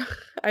water or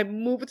I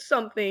moved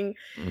something.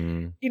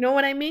 Mm. You know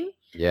what I mean?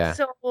 Yeah.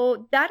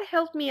 So that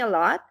helped me a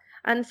lot.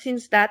 And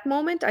since that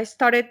moment, I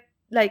started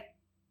like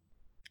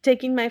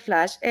taking my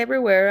flash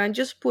everywhere and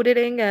just put it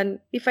in. And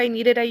if I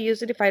need it, I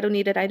use it. If I don't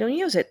need it, I don't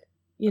use it,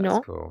 you That's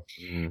know? cool.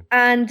 Mm.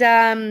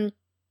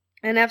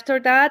 And after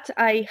that,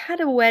 I had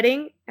a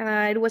wedding.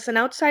 It was an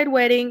outside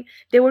wedding.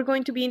 They were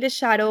going to be in the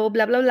shadow,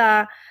 blah, blah,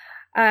 blah.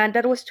 And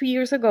that was 2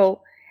 years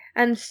ago.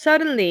 And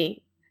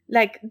suddenly,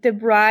 like the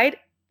bride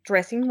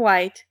dressing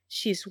white,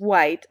 she's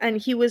white, and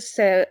he was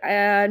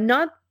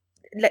not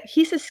like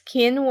his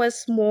skin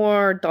was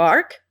more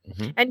dark,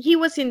 Hmm. and he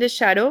was in the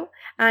shadow,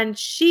 and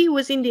she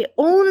was in the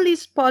only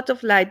spot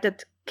of light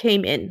that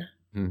came in,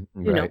 Mm.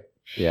 you know. Right.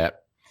 Yeah.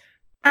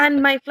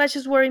 And my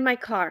flashes were in my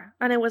car,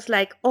 and I was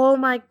like, oh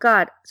my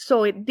god,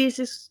 so this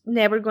is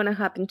never gonna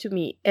happen to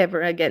me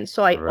ever again.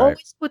 So I Right.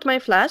 always put my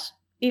flash.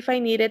 If I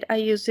need it, I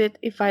use it.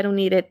 If I don't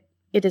need it,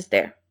 it is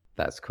there.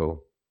 That's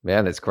cool.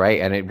 Yeah, that's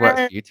great, and it works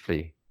And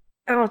beautifully.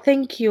 oh,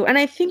 thank you. And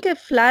I think a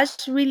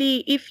flash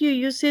really, if you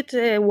use it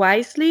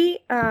wisely,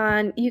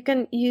 and you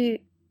can use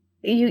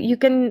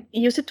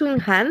it to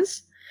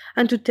enhance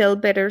and to tell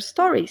better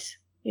stories,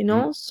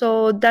 Mm,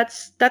 so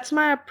that's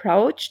my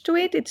approach to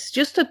it. It's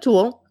just a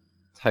tool.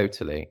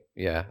 totally.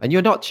 Yeah. And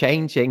you're not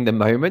changing the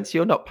moments.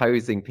 You're not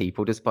posing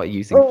people just by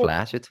using Oh,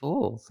 Flash at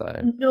all. So,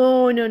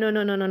 no, no, no,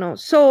 no, no, no, no.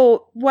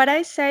 So what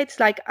I say, it's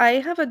like I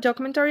have a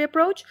documentary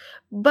approach,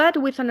 but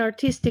with an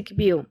artistic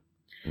view,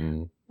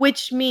 mm,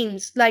 which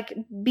means like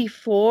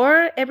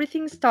before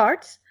everything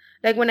starts,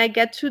 like when I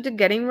get to the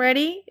getting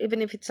ready,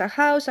 even if it's a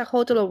house, a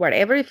hotel, or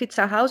whatever, if it's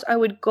a house, I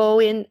would go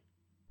in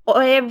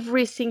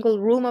every single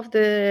room of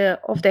the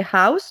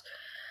house,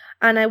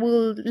 and I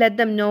will let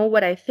them know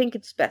what I think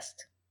it's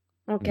best.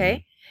 mm,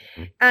 Okay.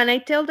 mm, And I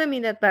tell them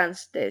in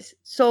advance this.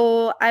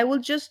 So I will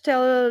just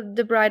tell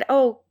the bride,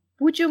 oh,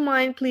 would you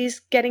mind please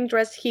getting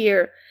dressed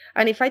here?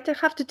 And if I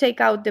have to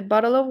take out the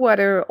bottle of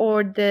water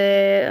or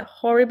the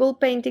horrible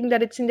painting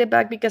that it's in the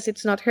back because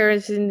it's not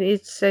hers,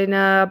 it's in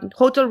a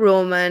hotel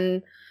room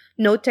and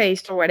no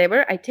taste or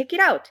whatever, I take it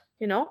out.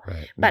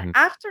 right. But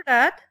after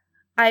that,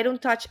 I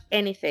don't touch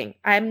anything.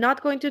 I'm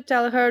not going to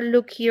tell her,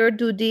 look here,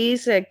 do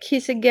this,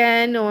 kiss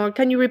again, or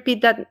can you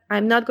repeat that?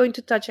 I'm not going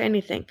to touch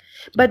anything.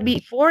 But Mhm.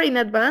 before, in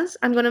advance,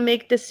 I'm going to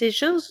make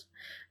decisions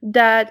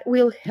that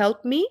will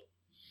help me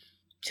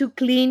to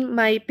clean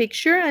my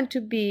picture and to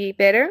be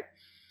better.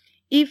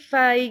 If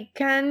I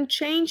can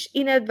change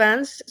in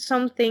advance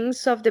some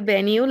things of the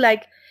venue,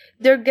 like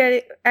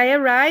I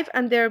arrive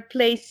and they're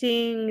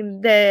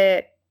placing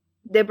the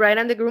bride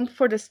and the groom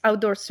for this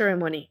outdoor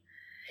ceremony.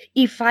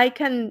 If I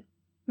can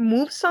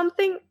move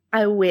something,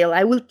 I will.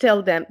 I will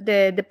tell them,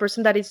 the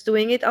person that is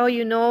doing it,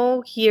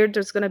 oh, here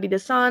there's gonna be the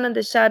sun and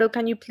the shadow.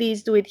 Can you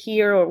please do it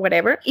here or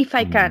whatever? If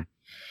I can. Mm,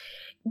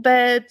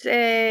 But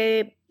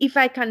if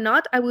I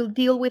cannot, I will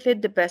deal with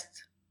it the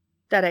best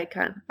that I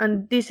can.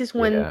 And this is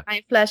when yeah.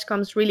 my flash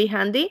comes really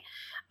handy.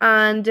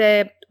 And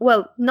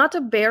well, not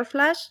a bare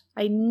flash.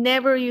 I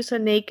never use a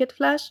naked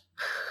flash.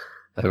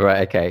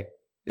 Right. Okay.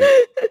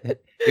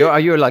 Y- are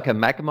you like a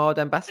Magmod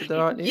ambassador,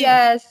 aren't you?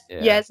 Yes,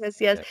 Yeah. yes,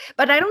 yes, yes. Yeah.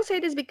 But I don't say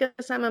this because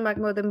I'm a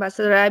MacMod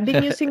ambassador. I've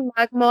been using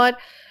MacMod,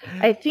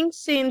 I think,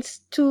 since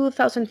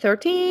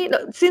 2013.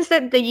 No, since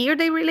the year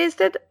they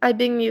released it, I've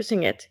been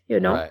using it.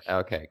 Right.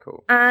 Okay.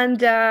 Cool.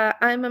 And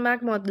I'm a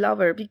MacMod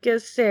lover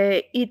because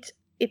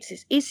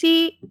it's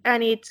easy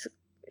and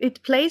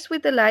it plays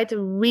with the light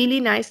really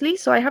nicely.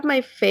 So I have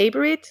my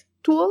favorite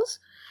tools,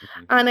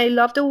 Mhm. and I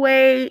love the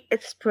way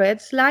it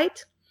spreads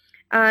light,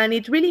 and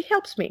it really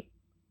helps me.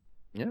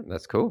 Yeah,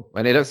 that's cool,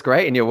 and it looks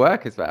great in your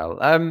work as well.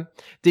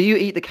 Do you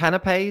eat the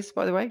canapes,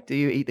 by the way? Do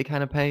you eat the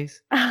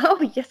canapes? Oh,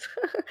 yes.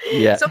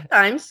 Yeah.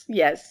 Sometimes,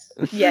 yes.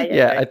 Yeah, yeah,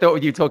 Yeah, yeah. I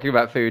thought you talking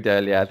about food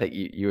earlier. I think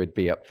you would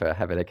be up for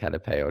having a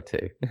canape or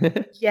two.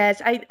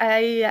 Yes,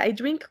 I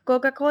drink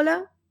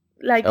Coca-Cola.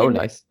 Like Oh, in the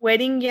nice.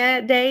 wedding,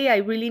 yeah, day, I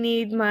really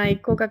need my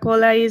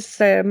Coca-Cola is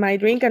my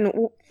drink, and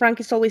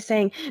Frank is always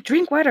saying,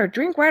 "Drink water,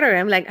 drink water."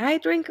 I'm like, I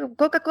drink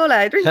Coca-Cola,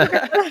 I drink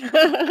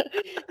Coca-Cola,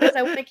 because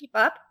I want to keep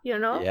up.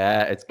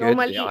 Yeah, it's good.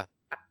 Normally, Yeah.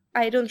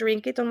 I don't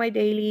drink it on my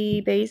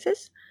daily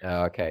basis.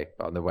 Oh, okay.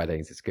 On the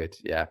weddings, it's good.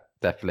 Yeah,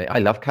 definitely. I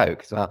love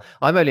Coke as well.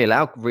 I'm only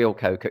allowed real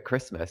Coke at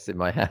Christmas in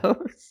my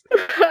house.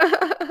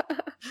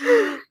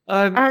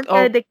 And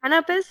Oh, the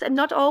canapes,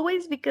 not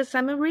always, because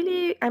I'm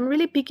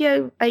really picky.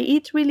 I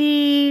eat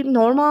really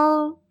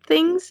normal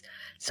things,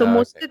 so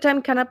most of okay. the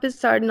time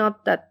canapes are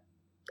not that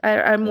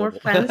are more Normal.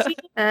 fancy,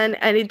 and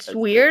it's That's good.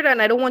 weird,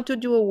 and I don't want to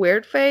do a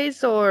weird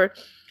face, or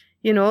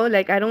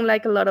like I don't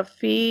like a lot of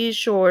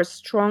fish or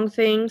strong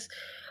things.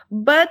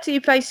 But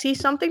if I see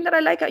something that I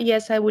like,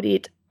 yes, I would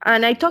eat.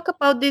 And I talk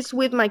about this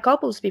with my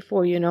couples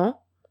before.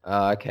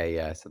 Okay,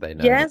 yeah, so they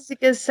know. Yes,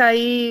 because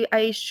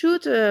I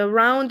shoot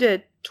around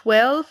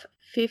 12,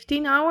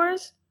 15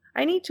 hours.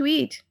 I need to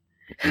eat.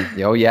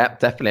 Oh, yeah,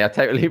 definitely. I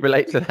totally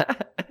relate to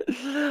that.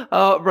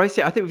 Oh,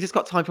 Rosie, I think we've just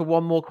got time for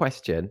one more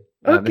question.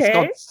 It's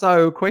gone Okay.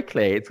 so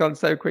quickly. It's gone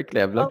so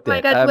quickly. I've Oh loved my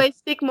it. God, do I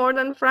speak more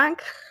than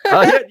Frank?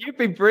 Oh, yeah, you've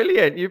been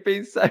brilliant. You've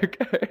been so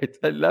good.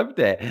 I loved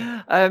it.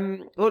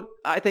 Well,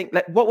 I think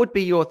what would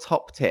be your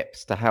top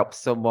tips to help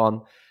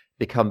someone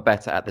become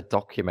better at the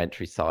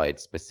documentary side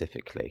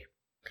specifically?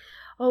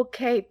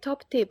 Okay,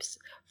 top tips.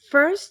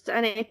 First,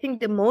 and I think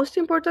the most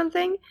important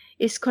thing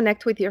is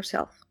connect with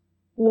yourself.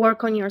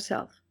 Work on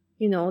yourself.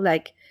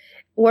 Like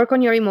work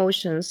on your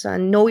emotions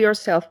and know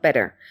yourself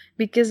better.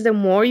 Because the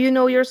more you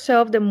know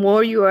yourself, the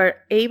more you are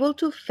able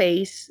to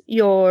face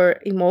your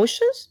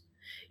emotions.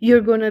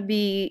 You're going to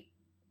be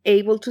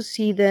able to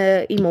see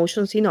the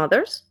emotions in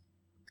others.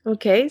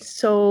 Okay,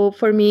 so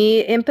for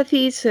me,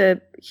 empathy is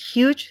a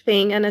huge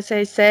thing. And as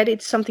I said,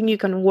 it's something you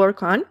can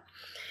work on.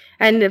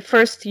 And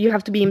first, you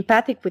have to be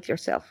empathic with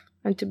yourself.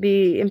 And to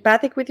be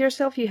empathic with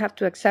yourself, you have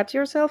to accept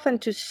yourself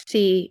and to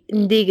see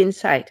and dig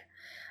inside.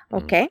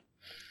 Okay.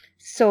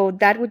 So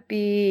that would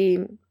be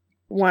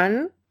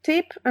one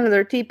tip.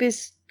 Another tip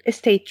is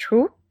stay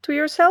true to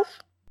yourself.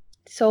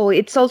 So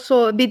it's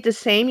also a bit the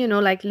same,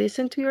 like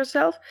listen to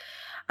yourself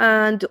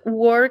and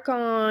work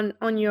on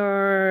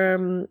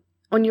your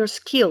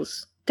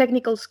skills,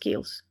 technical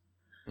skills.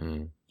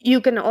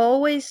 You can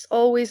always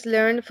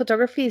learn.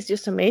 Photography is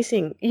just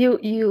amazing.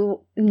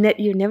 You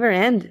never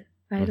end.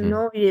 I don't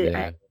know.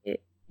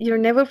 You're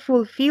never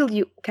fulfilled.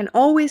 You can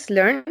always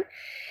learn.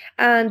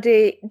 And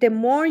the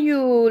more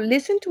you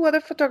listen to other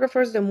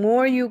photographers, the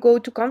more you go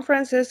to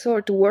conferences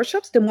or to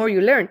workshops, the more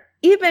you learn,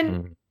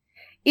 even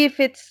if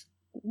it's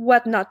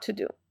what not to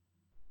do.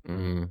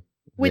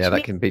 Yeah,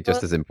 that can be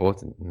just as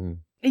important.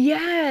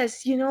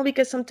 Yes,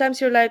 because sometimes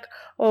you're like,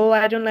 oh,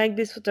 I don't like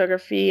this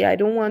photography. I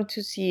don't want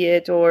to see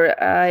it, or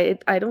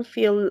I don't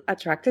feel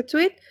attracted to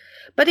it.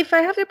 But if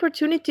I have the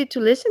opportunity to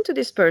listen to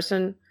this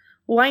person,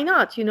 why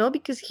not?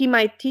 Because he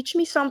might teach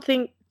me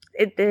something,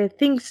 the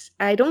things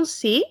I don't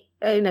see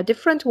in a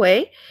different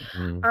way.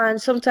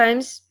 And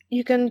sometimes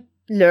you can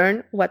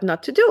learn what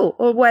not to do,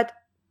 or what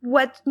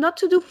not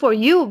to do for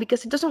you,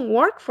 because it doesn't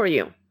work for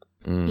you.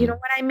 You know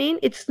what I mean?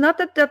 It's not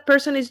that the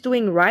person is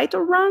doing right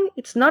or wrong.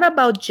 It's not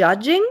about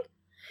judging.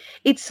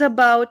 It's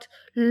about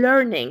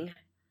learning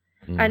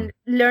and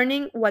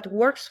learning what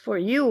works for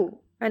you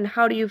and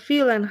how do you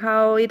feel and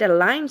how it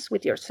aligns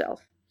with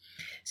yourself.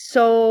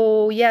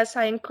 So yes,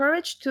 I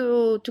encourage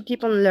to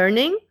keep on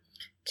learning,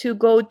 to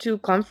go to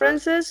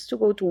conferences, to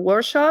go to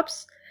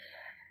workshops,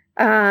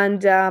 and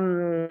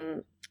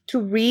to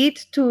read,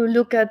 to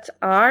look at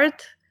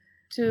art,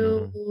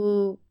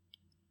 to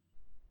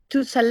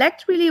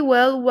select really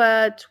well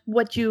what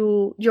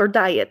your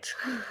diet.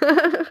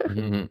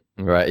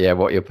 Right, yeah,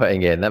 what you're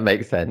putting in, that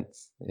makes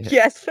sense.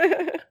 Yes.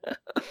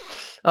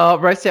 Oh,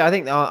 Rosia, I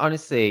think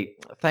honestly,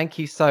 thank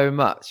you so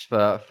much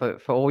for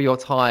all your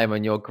time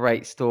and your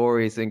great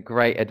stories and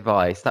great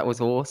advice. That was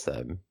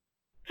awesome.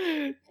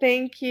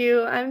 Thank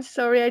you. I'm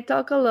sorry I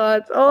talk a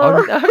lot.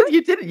 Oh no,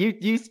 you didn't.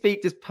 You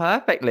speak just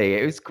perfectly.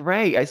 It was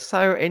great. It's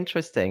so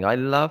interesting. I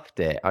loved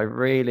it. I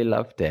really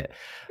loved it.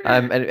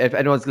 And if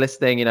anyone's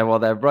listening, while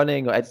they're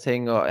running or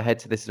editing, or head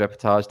to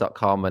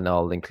thisisreportage.com, and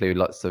I'll include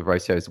lots of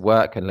Rocio's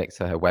work and links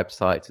to her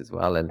website as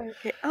well. And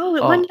okay.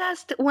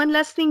 One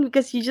last thing,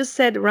 because you just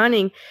said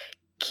running.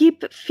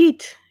 Keep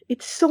fit.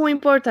 It's so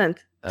important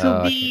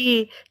to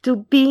be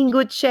in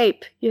good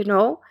shape,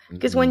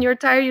 because when you're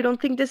tired, you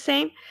don't think the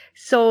same.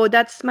 So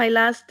that's my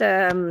last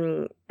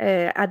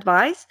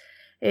advice.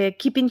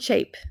 Keep in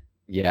shape.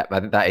 Yeah, I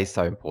think that is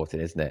so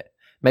important, isn't it?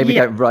 Maybe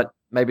don't run.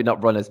 Maybe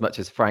not run as much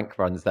as Frank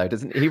runs, though,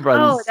 doesn't he?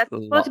 Runs. Oh, that's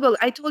possible.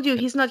 I told you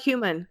he's not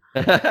human.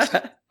 Oh,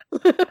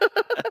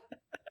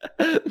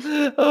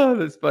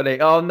 that's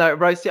funny. Oh no,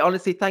 Rosie,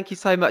 honestly, thank you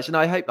so much, and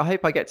I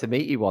hope I get to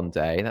meet you one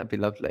day. That'd be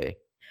lovely.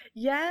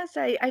 Yes,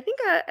 I think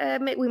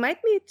we might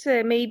meet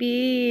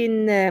maybe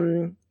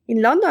in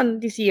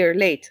London this year,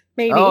 late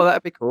maybe. Oh,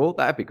 that'd be cool.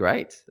 That'd be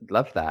great. I'd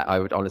love that. I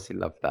would honestly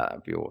love that.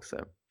 That'd be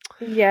awesome.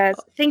 Yes,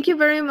 thank you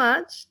very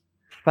much.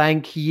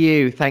 Thank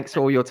you. Thanks for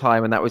all your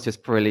time, and that was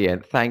just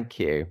brilliant. Thank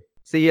you.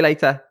 See you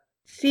later.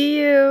 See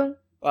you.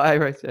 Bye,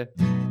 Rosie.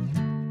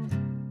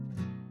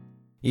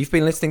 You've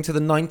been listening to the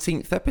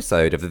 19th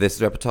episode of the This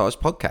Is Reportage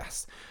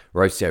podcast.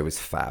 Rocio was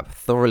fab.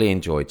 Thoroughly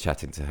enjoyed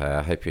chatting to her.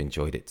 I hope you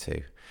enjoyed it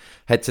too.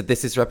 Head to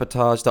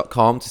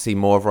thisisreportage.com to see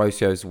more of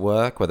Rocio's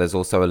work, where there's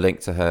also a link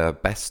to her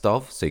best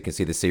of, so you can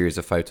see the series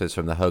of photos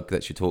from the hug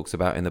that she talks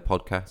about in the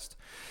podcast.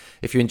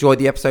 If you enjoyed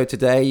the episode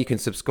today, you can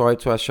subscribe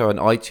to our show on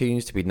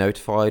iTunes to be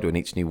notified when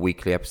each new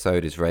weekly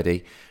episode is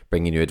ready,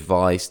 bringing you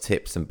advice,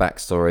 tips and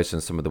backstories from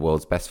some of the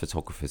world's best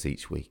photographers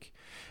each week.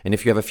 And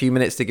if you have a few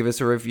minutes to give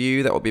us a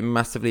review, that would be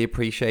massively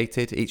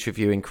appreciated. Each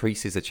review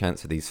increases the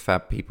chance of these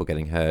fab people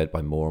getting heard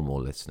by more and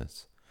more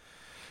listeners.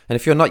 And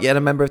if you're not yet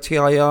a member of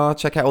TIR,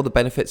 check out all the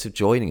benefits of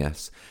joining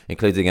us,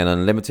 including an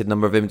unlimited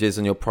number of images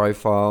on your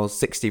profile,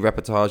 60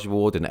 Reportage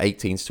Award and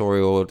 18 Story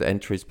Award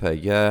entries per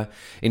year,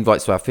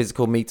 invites to our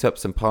physical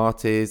meetups and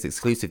parties,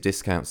 exclusive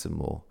discounts and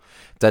more.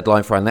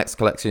 Deadline for our next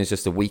collection is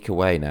just a week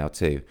away now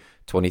too,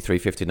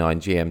 23:59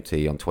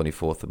 GMT on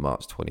 24th of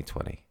March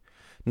 2020.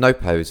 No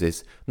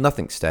poses,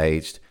 nothing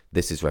staged,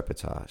 this is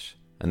Reportage.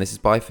 And this is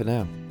bye for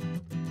now.